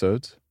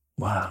 episodes.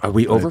 Wow. Are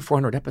we over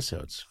 400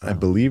 episodes? I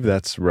believe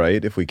that's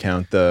right if we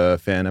count the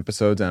fan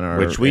episodes and our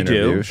Which we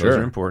interview. do. Sure. Those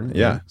are important.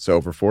 Yeah. So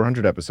over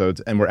 400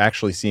 episodes, and we're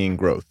actually seeing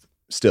growth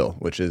still,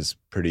 which is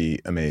pretty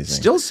amazing.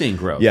 Still seeing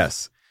growth.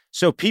 Yes.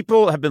 So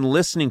people have been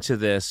listening to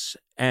this,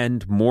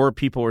 and more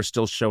people are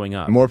still showing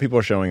up. More people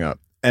are showing up.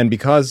 And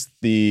because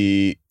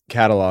the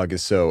catalog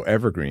is so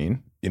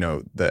evergreen,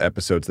 the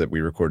episodes that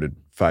we recorded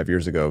 5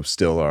 years ago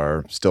still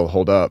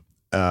hold up.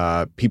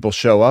 People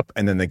show up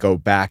and then they go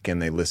back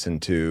and they listen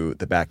to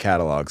the back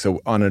catalog.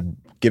 So on a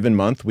given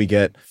month, we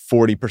get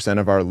 40%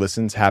 of our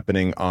listens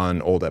happening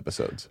on old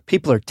episodes.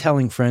 People are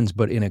telling friends,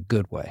 but in a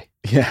good way.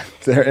 Yeah,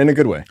 they're in a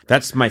good way.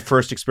 That's my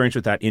first experience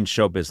with that in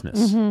show business.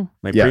 Mm-hmm.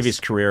 My Yes. previous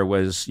career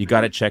was, you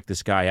got to check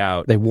this guy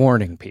out. They're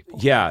warning people.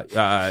 Yeah,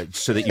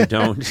 so that you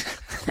don't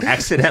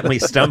accidentally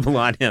stumble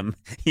on him.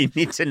 You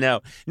need to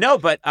know. No,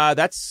 but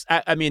that's,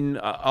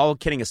 all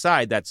kidding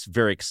aside, that's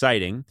very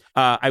exciting.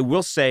 I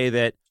will say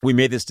that we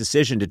made this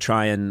decision to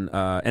try and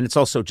it's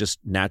also just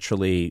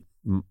naturally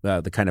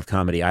the kind of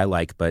comedy I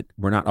like, but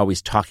we're not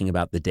always talking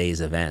about the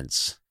day's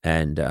events.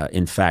 And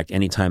in fact,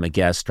 anytime a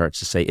guest starts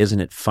to say, isn't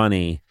it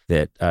funny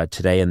that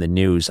today in the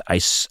news,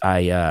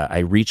 I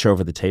reach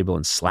over the table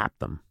and slap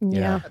them.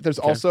 Yeah. There's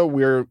also,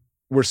 we're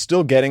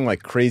still getting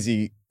like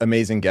crazy,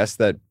 amazing guests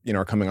that,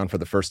 are coming on for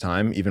the first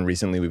time. Even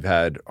recently, we've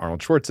had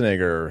Arnold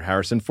Schwarzenegger,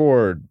 Harrison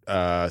Ford,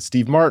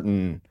 Steve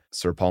Martin,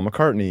 Sir Paul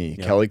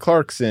McCartney, Kelly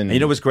Clarkson.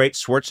 And it was great.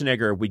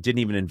 Schwarzenegger, we didn't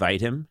even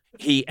invite him.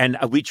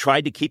 We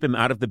tried to keep him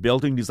out of the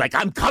building. He's like,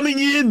 I'm coming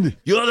in.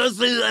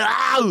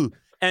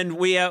 And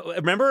we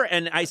remember,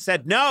 and I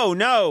said,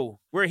 no,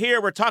 we're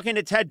here. We're talking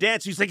to Ted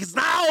Danson. He's like, it's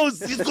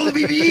going to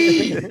be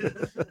me.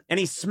 And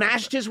he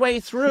smashed his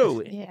way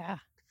through. Yeah.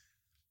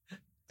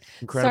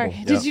 Incredible.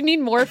 Sorry. Did you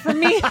need more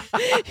from me?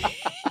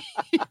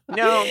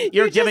 No,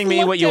 you're You giving just me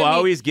what looked you at me.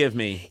 always give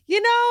me.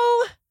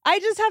 I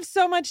just have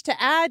so much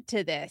to add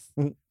to this.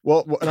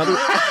 Well, another.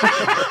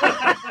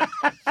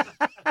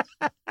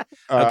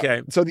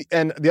 Okay. So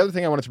the other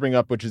thing I wanted to bring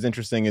up, which is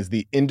interesting, is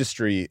the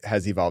industry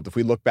has evolved. If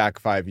we look back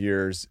 5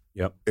 years,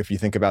 if you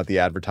think about the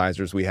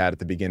advertisers we had at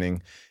the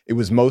beginning, it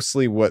was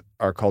mostly what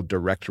are called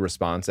direct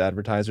response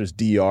advertisers,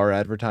 DR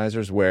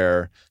advertisers,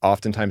 where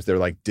oftentimes they're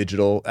like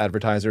digital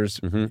advertisers.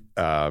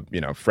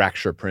 Mm-hmm.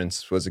 Fracture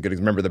Prints was a good.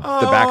 Remember the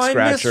back I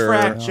miss scratcher?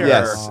 Fracture.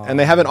 Yes, and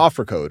they have an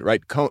offer code,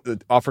 right?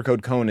 Offer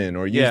code Conan,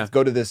 or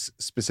go to this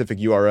specific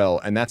URL,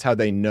 and that's how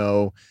they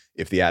know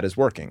if the ad is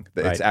working.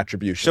 It's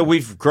attribution. So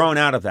we've grown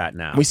out of that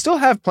now. We still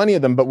have plenty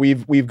of them, but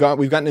we've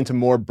gotten into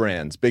more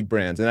brands, big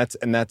brands,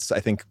 and that's I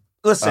think.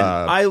 Listen,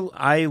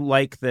 I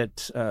like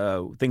that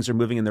things are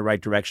moving in the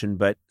right direction,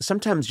 but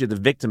sometimes you're the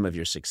victim of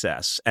your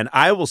success. And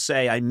I will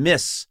say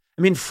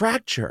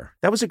Fracture,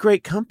 that was a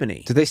great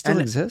company. Do they still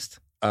exist?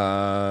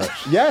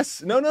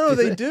 Yes. No,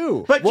 they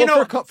do. But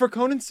for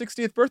Conan's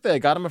 60th birthday, I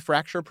got him a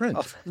Fracture print.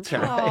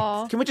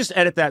 Aw. Can we just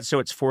edit that so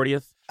it's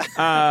 40th?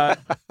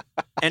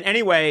 And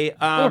anyway,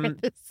 We're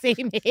the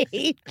same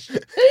age.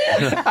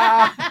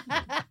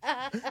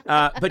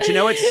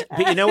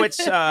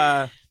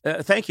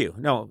 thank you.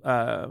 No,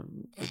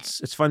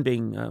 it's fun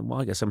being,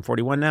 I guess I'm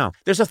 41 now.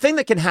 There's a thing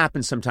that can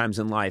happen sometimes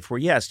in life where,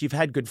 yes, you've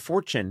had good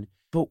fortune,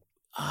 but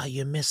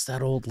you miss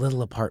that old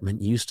little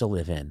apartment you used to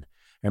live in.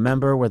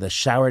 Remember where the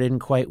shower didn't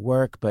quite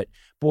work, but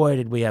boy,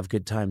 did we have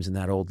good times in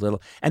that old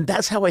little. And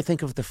that's how I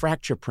think of the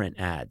Fracture Print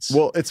ads.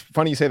 Well, it's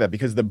funny you say that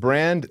because the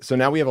brand, so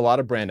now we have a lot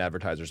of brand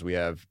advertisers. We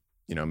have,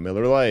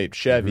 Miller Lite,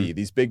 Chevy,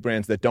 these big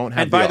brands that don't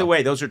have. And by the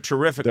way, those are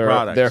terrific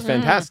products. They're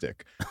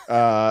fantastic.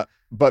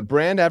 But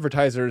brand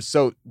advertisers,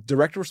 so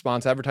direct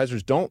response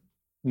advertisers don't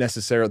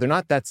necessarily, they're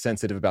not that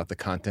sensitive about the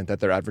content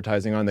that they're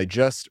advertising on. They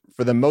just,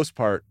 for the most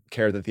part,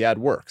 care that the ad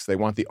works. They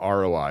want the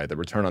ROI, the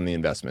return on the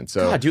investment.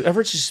 So, God, do you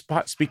ever just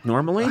speak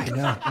normally? I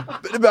know.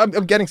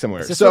 I'm getting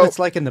somewhere. Is this what it's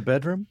like in the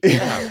bedroom?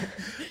 Yeah.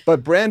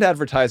 But brand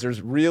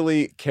advertisers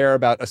really care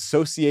about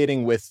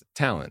associating with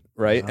talent,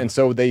 right? And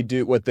so they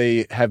do, what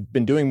they have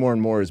been doing more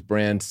and more is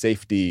brand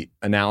safety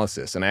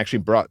analysis. And I actually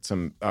brought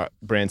some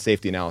brand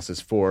safety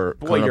analysis for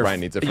Conan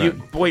O'Brien Needs a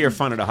Friend. You're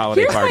fun at a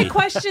holiday Here's party. my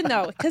question,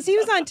 though, because he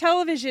was on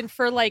television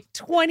for like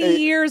 20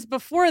 years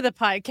before the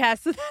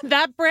podcast.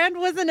 That brand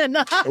wasn't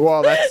enough.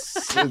 Well,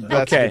 that's a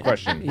Okay. good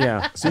question.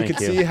 Yeah. So you thank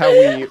can see how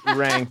we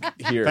rank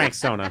here. Thanks,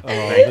 Sona.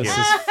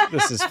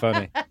 This is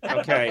funny.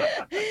 Okay.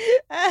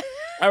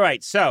 All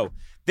right. So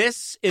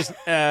this is.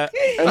 And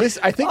this,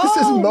 I think this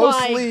is Oh, my.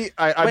 mostly.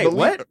 I Wait, believe.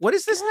 what? What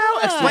is this now?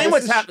 Explain This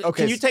what's is- happening.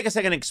 okay, Can you take a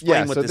second and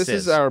explain what so this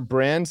is our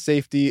brand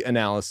safety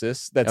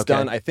analysis that's Okay.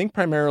 done, I think,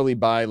 primarily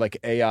by like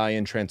AI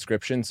and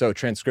transcription. So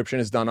transcription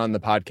is done on the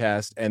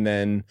podcast, and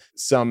then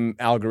some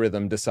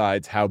algorithm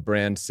decides how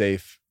brand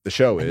safe the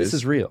show is. This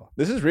is real.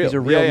 This is real. These are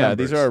real Yeah,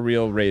 numbers. these are our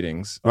real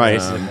ratings. Right.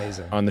 This is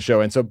amazing. On the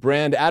show. And so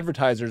brand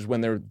advertisers,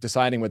 when they're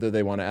deciding whether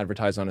they want to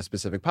advertise on a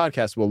specific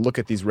podcast, will look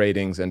at these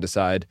ratings and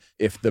decide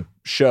if the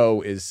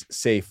show is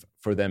safe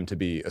for them to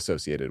be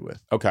associated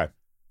with. Okay.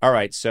 All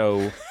right.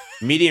 So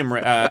medium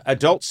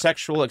adult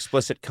sexual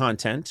explicit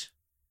content.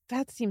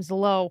 That seems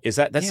low. Is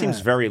that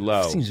seems very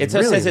low? Seems It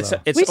really says low.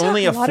 it's We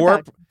only talk a lot 4.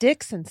 about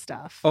dicks and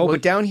stuff. Oh,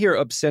 but down here,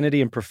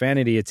 obscenity and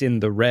profanity, it's in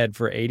the red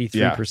for 83%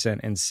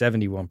 Yeah. and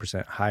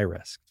 71% high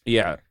risk.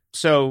 Yeah.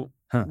 So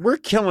Huh. we're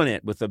killing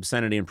it with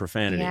obscenity and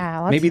profanity.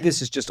 Yeah, Maybe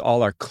this is just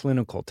all our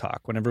clinical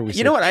talk. Whenever we say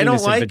You know what? I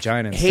penis don't and like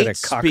vagina instead hate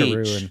of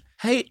cockaroo. speech. And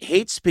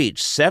Hate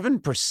speech.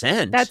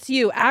 7%. That's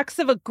you. Acts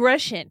of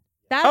aggression.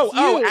 That's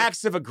oh, you.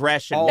 acts of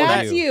aggression. All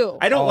That's you. you.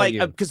 I don't All like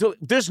you. because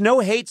there's no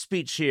hate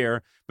speech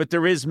here, but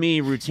there is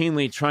me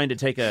routinely trying to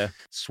take a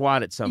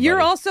swat at somebody.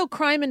 You're also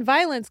crime and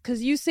violence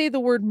because you say the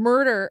word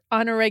murder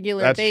on a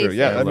regular That's basis. true.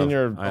 Yeah, I mean, love-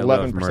 you're I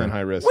love 11% murder.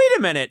 high risk. Wait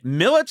a minute.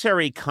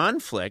 Military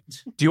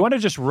conflict. Do you want to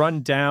just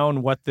run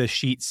down what the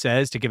sheet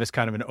says to give us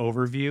kind of an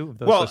overview of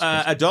those? Well, those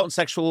first- adult and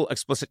sexual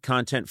explicit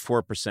content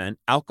 4%,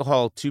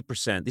 alcohol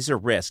 2%. These are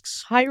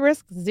risks High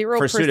risk, 0%.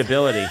 for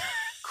suitability.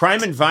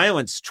 Crime and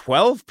violence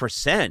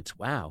 12%.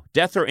 Wow.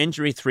 Death or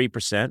injury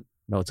 3%.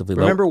 Relatively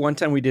low. remember one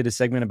time we did a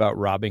segment about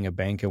robbing a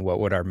bank and what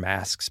would our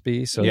masks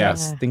be? So Yeah.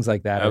 that's, things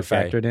like that Okay. are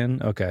factored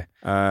in. Okay.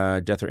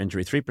 Death or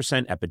injury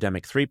 3%,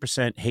 epidemic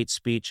 3%, hate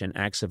speech and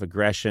acts of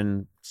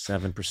aggression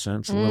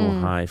 7%. It's a little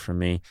high for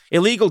me.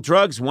 Illegal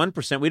drugs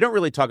 1%. We don't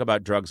really talk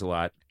about drugs a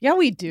lot. Yeah,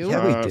 we do.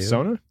 Yeah, we do.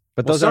 Sona?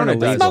 But Well, those aren't Sona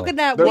does. illegal. Smoking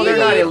that Well, weed. They're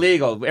not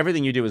illegal.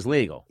 Everything you do is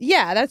legal.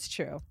 Yeah, that's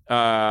true.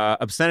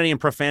 Obscenity and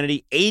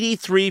profanity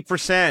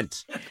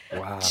 83%.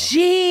 Wow.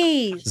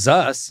 Jeez.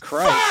 Zus.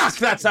 Fuck,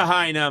 that's a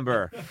high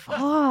number.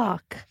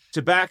 Fuck.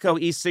 Tobacco,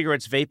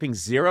 e-cigarettes, vaping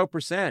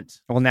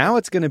 0%. Well, now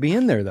it's going to be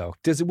in there, though.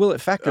 Will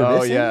it factor Oh,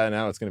 this in? yeah,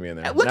 now it's going to be in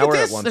there. Look now at we're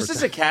this. at 1%. This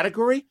is a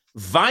category.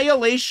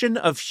 Violation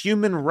of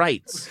human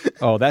rights.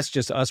 Oh, that's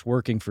just us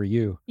working for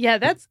you. Yeah,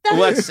 that's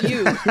Let's-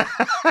 you.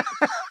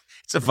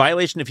 It's a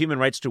violation of human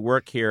rights to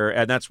work here,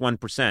 and that's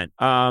 1%.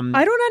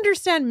 I don't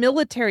understand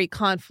military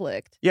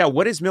conflict. Yeah,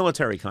 what is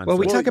military conflict? Well,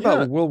 we Well, talk about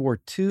yeah. World War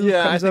II Yeah,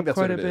 I comes think up that's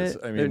quite what a it is.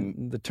 bit. I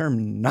mean- the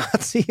term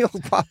Nazi will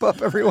pop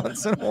up every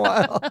once in a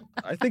while.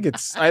 I think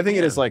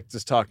it is like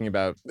just talking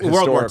about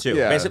World War historic- II.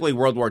 Yeah. Basically,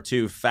 World War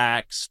II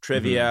facts,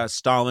 trivia.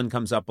 Stalin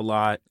comes up a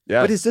lot.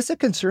 Yeah. But is this a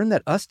concern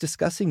that us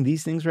discussing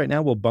these things right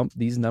now will bump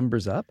these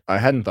numbers up? I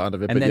hadn't thought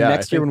of it, And but then yeah,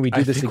 next I year when we think-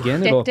 do I this think- again,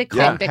 Dick, it'll dick,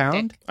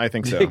 compound? dick, I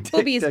think so. Dick, dick,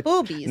 Boobies, dick.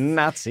 boobies.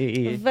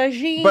 Nazi.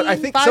 Vagine, But I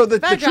think so. The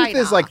truth vagina.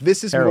 is, like,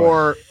 this is Heroin.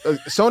 more.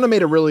 Sona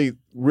made a really,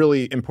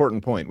 really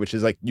important point, which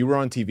is like you were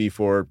on TV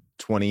for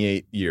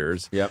 28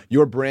 years. Yep.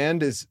 Your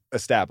brand is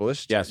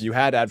established. Yes. You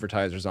had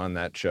advertisers on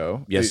that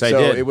show. Yes, so I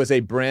did. it was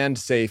a brand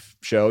safe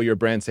show. You're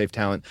brand safe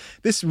talent.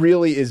 This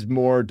really is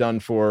more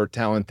done for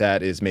talent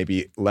that is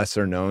maybe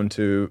lesser known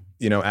to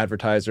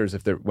advertisers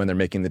when they're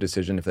making the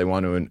decision if they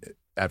want to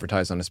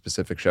advertise on a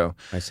specific show.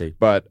 I see.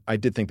 But I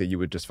did think that you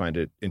would just find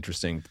it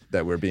interesting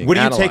that we're being What do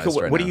you analyzed take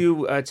away? right What now. do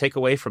you take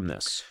away from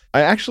this?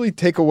 I actually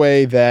take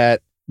away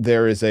that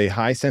there is a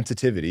high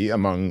sensitivity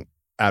among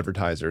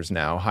advertisers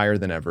now, higher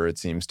than ever, it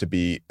seems, to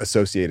be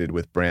associated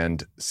with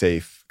brand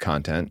safe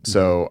content.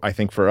 So I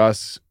think for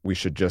us, we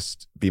should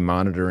just be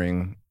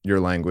monitoring your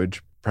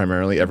language,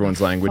 primarily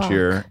everyone's language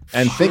here,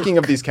 and thinking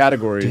of these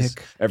categories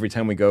Dick. every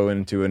time we go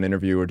into an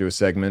interview or do a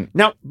segment.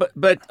 Now, but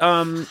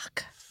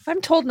If I'm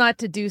told not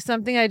to do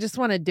something, I just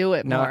want to do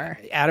it Now, more.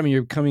 Adam,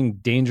 you're coming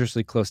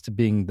dangerously close to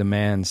being the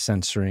man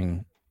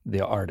censoring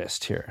the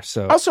artist here.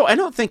 So also, I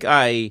don't think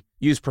I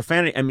use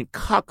profanity. I mean,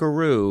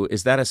 cockaroo,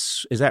 is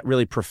that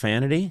really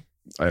profanity?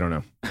 I don't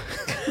know.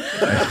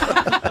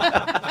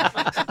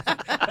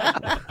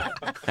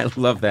 I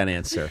love that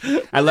answer.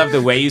 I love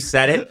the way you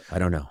said it. I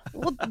don't know.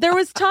 Well, there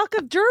was talk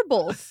of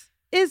gerbils.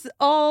 Is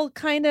all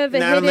kind of a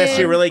Not hidden... unless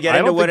you really get I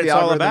into don't what think it's the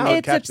all algorithm about. would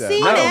It's catch that.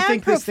 obscene I don't and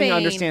think this thing profane.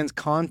 understands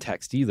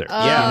context either.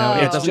 Oh. Yeah,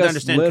 it it's doesn't just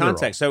understand literal.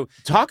 context. So,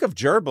 talk of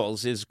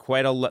gerbils is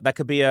quite that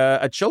could be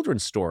a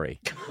children's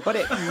story. But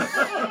it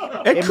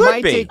It could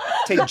might be.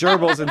 take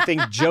Gerbils and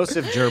think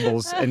Joseph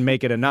Gerbils and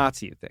make it a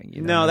Nazi thing.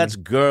 You know No, what I that's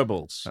mean?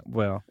 Goebbels.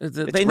 Well,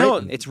 They know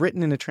it's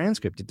written in a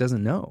transcript. It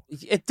doesn't know.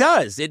 it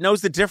does. It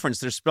knows the difference.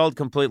 They're spelled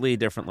completely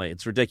differently.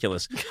 It's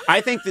ridiculous.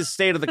 I think the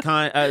state of the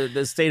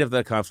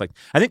conflict.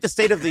 I think the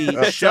state of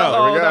the show.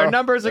 There we go. Our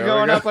numbers are There we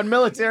going go. up on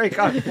military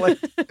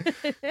conflict.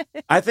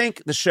 I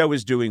think the show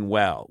is doing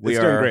well. We It's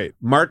are doing great.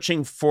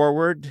 marching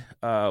forward.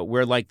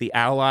 We're like the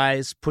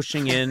Allies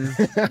pushing in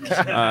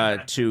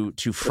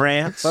to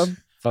France.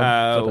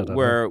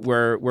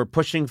 We're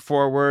pushing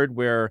forward.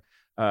 We're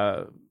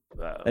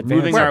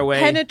moving We're our way.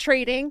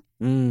 penetrating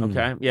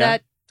Okay. Yeah.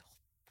 that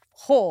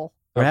hole.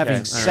 We're Okay, having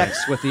all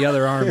sex with the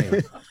other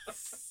army.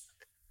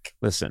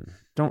 Listen,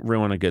 don't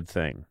ruin a good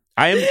thing.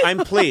 I'm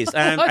pleased.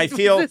 I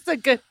feel Is this a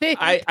good thing?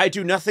 I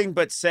do nothing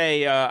but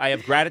say I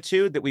have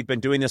gratitude that we've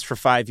been doing this for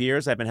 5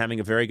 years. I've been having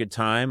a very good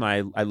time.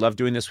 I love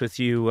doing this with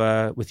you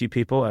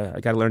people. I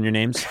got to learn your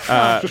names.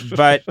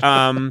 But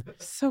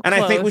so and I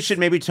think we close. should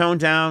maybe tone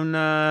down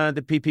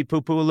the pee pee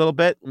poo poo a little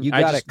bit. You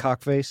got it,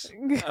 cockface.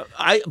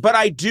 But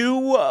I do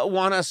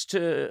want us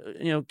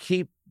to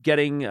keep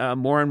getting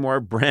more and more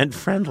brand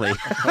friendly.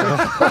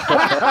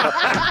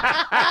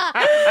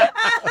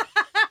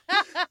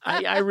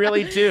 I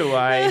really do.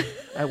 I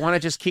want to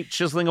just keep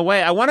chiseling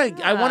away. I want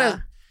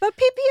to. But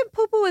pee pee and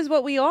poo poo beautiful is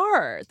what we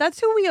are. That's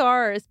who we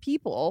are as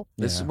people.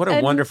 What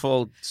a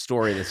wonderful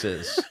story this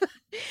is.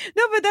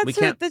 No, but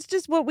that's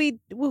just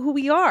who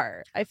we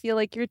are. I feel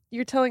like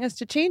you're telling us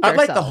to change I'd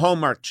ourselves. like the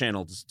Hallmark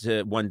channels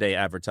to one day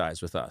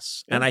advertise with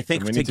us. And I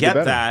think we to need to get do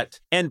better. that,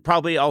 and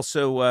probably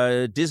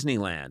also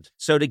Disneyland.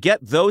 So to get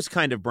those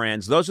kind of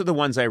brands, those are the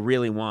ones I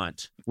really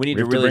want. We need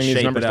to have to really bring these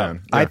shape numbers it up.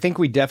 down. I think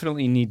we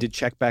definitely need to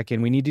check back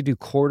in. We need to do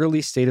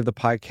quarterly state of the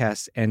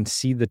podcast and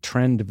see the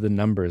trend of the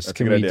numbers. That's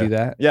a Can good we idea. do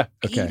that? Yeah.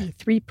 Okay.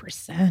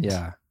 83%.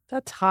 Yeah.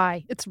 That's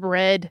high. It's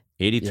red.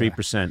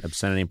 83%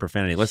 obscenity and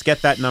profanity. Let's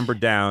get that number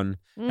down,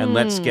 and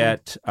let's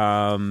get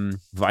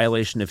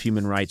violation of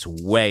human rights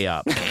way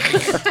up.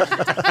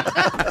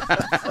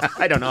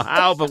 I don't know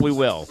how, but we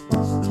will.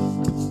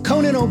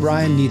 Conan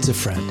O'Brien Needs a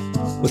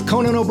Friend, with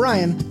Conan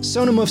O'Brien,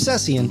 Sona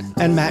Movsesian,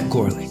 and Matt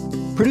Gorley.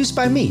 Produced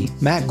by me,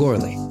 Matt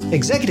Gorley.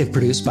 Executive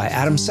produced by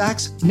Adam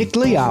Sachs, Nick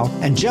Liao,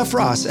 and Jeff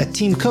Ross at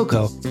Team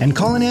Coco, and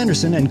Colin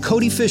Anderson and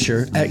Cody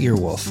Fisher at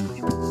Earwolf.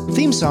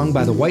 Theme song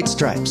by The White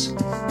Stripes.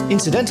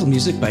 Incidental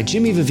music by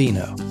Jimmy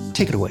Vivino.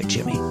 Take it away,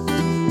 Jimmy.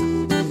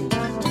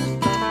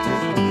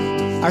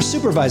 Our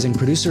supervising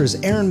producer is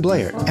Aaron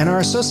Blair, and our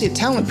associate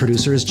talent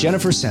producer is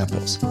Jennifer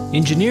Samples.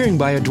 Engineering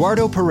by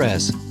Eduardo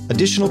Perez.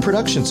 Additional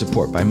production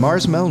support by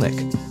Mars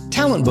Melnick.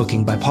 Talent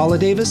booking by Paula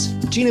Davis,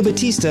 Gina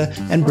Batista,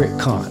 and Britt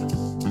Kahn.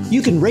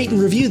 You can rate and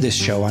review this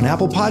show on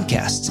Apple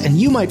Podcasts, and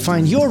you might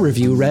find your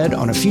review read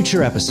on a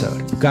future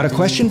episode. Got a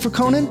question for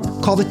Conan?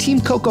 Call the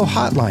Team Coco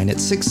hotline at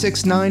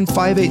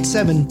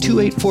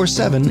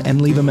 669-587-2847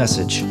 and leave a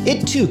message.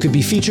 It too could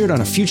be featured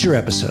on a future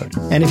episode.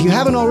 And if you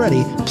haven't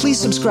already, please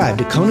subscribe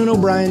to Conan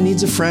O'Brien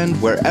Needs a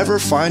Friend wherever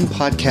fine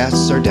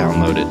podcasts are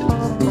downloaded.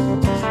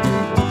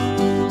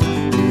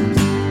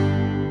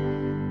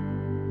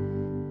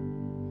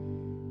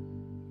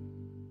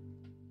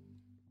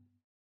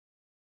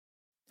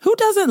 Who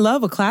doesn't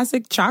love a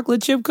classic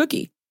chocolate chip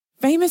cookie?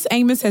 Famous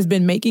Amos has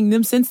been making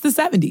them since the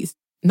 70s,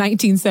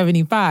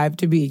 1975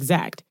 to be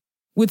exact.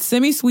 With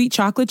semi-sweet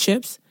chocolate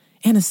chips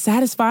and a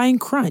satisfying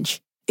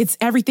crunch, it's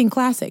everything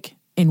classic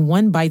in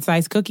one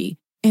bite-sized cookie,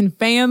 and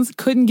fans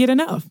couldn't get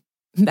enough.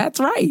 That's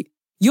right.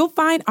 You'll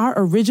find our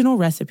original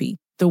recipe,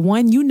 the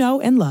one you know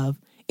and love,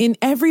 in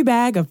every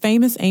bag of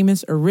Famous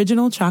Amos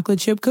original chocolate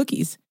chip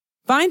cookies.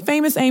 Find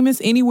Famous Amos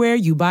anywhere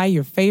you buy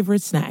your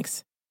favorite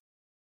snacks.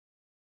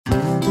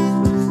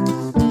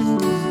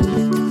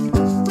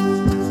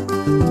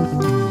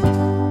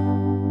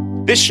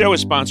 This show is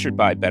sponsored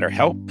by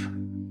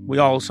BetterHelp. We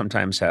all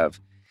sometimes have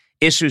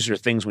issues or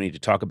things we need to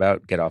talk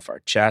about, get off our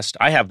chest.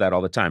 I have that all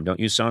the time, don't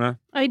you, Sona?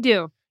 I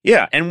do.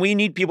 Yeah, and we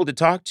need people to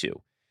talk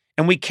to.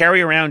 And we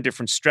carry around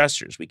different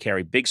stressors. We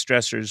carry big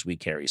stressors. We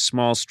carry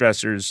small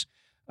stressors.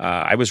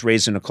 I was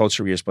raised in a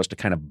culture where you're supposed to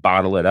kind of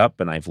bottle it up,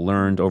 and I've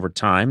learned over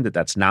time that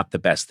that's not the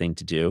best thing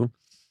to do.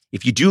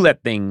 If you do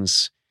let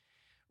things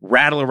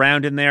rattle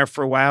around in there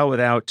for a while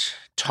without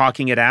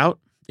talking it out,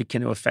 it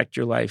can affect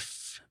your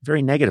life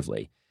very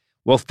negatively.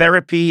 Well,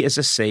 therapy is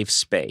a safe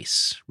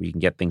space where you can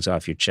get things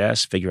off your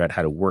chest, figure out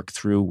how to work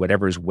through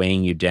whatever is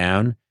weighing you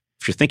down.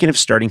 If you're thinking of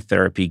starting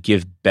therapy,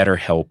 give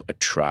BetterHelp a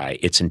try.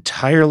 It's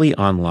entirely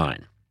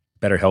online.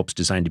 BetterHelp's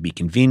designed to be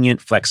convenient,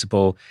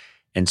 flexible,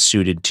 and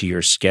suited to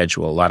your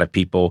schedule. A lot of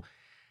people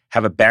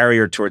have a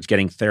barrier towards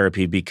getting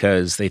therapy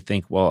because they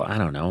think, well, I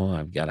don't know,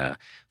 I've got to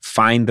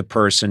find the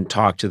person,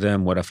 talk to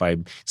them. What if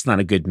it's not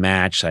a good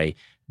match?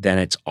 Then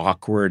it's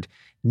awkward.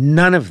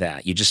 None of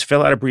that. You just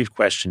fill out a brief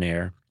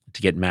questionnaire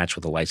to get matched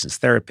with a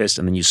licensed therapist,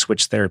 and then you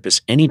switch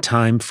therapists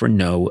anytime for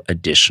no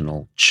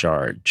additional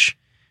charge.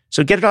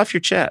 So get it off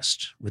your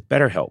chest with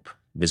BetterHelp.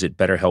 Visit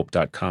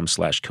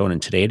BetterHelp.com/Conan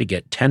today to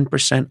get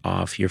 10%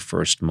 off your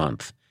first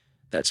month.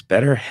 That's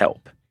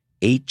BetterHelp,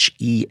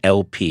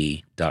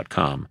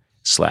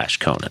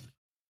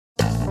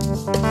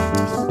 HELP.com/Conan.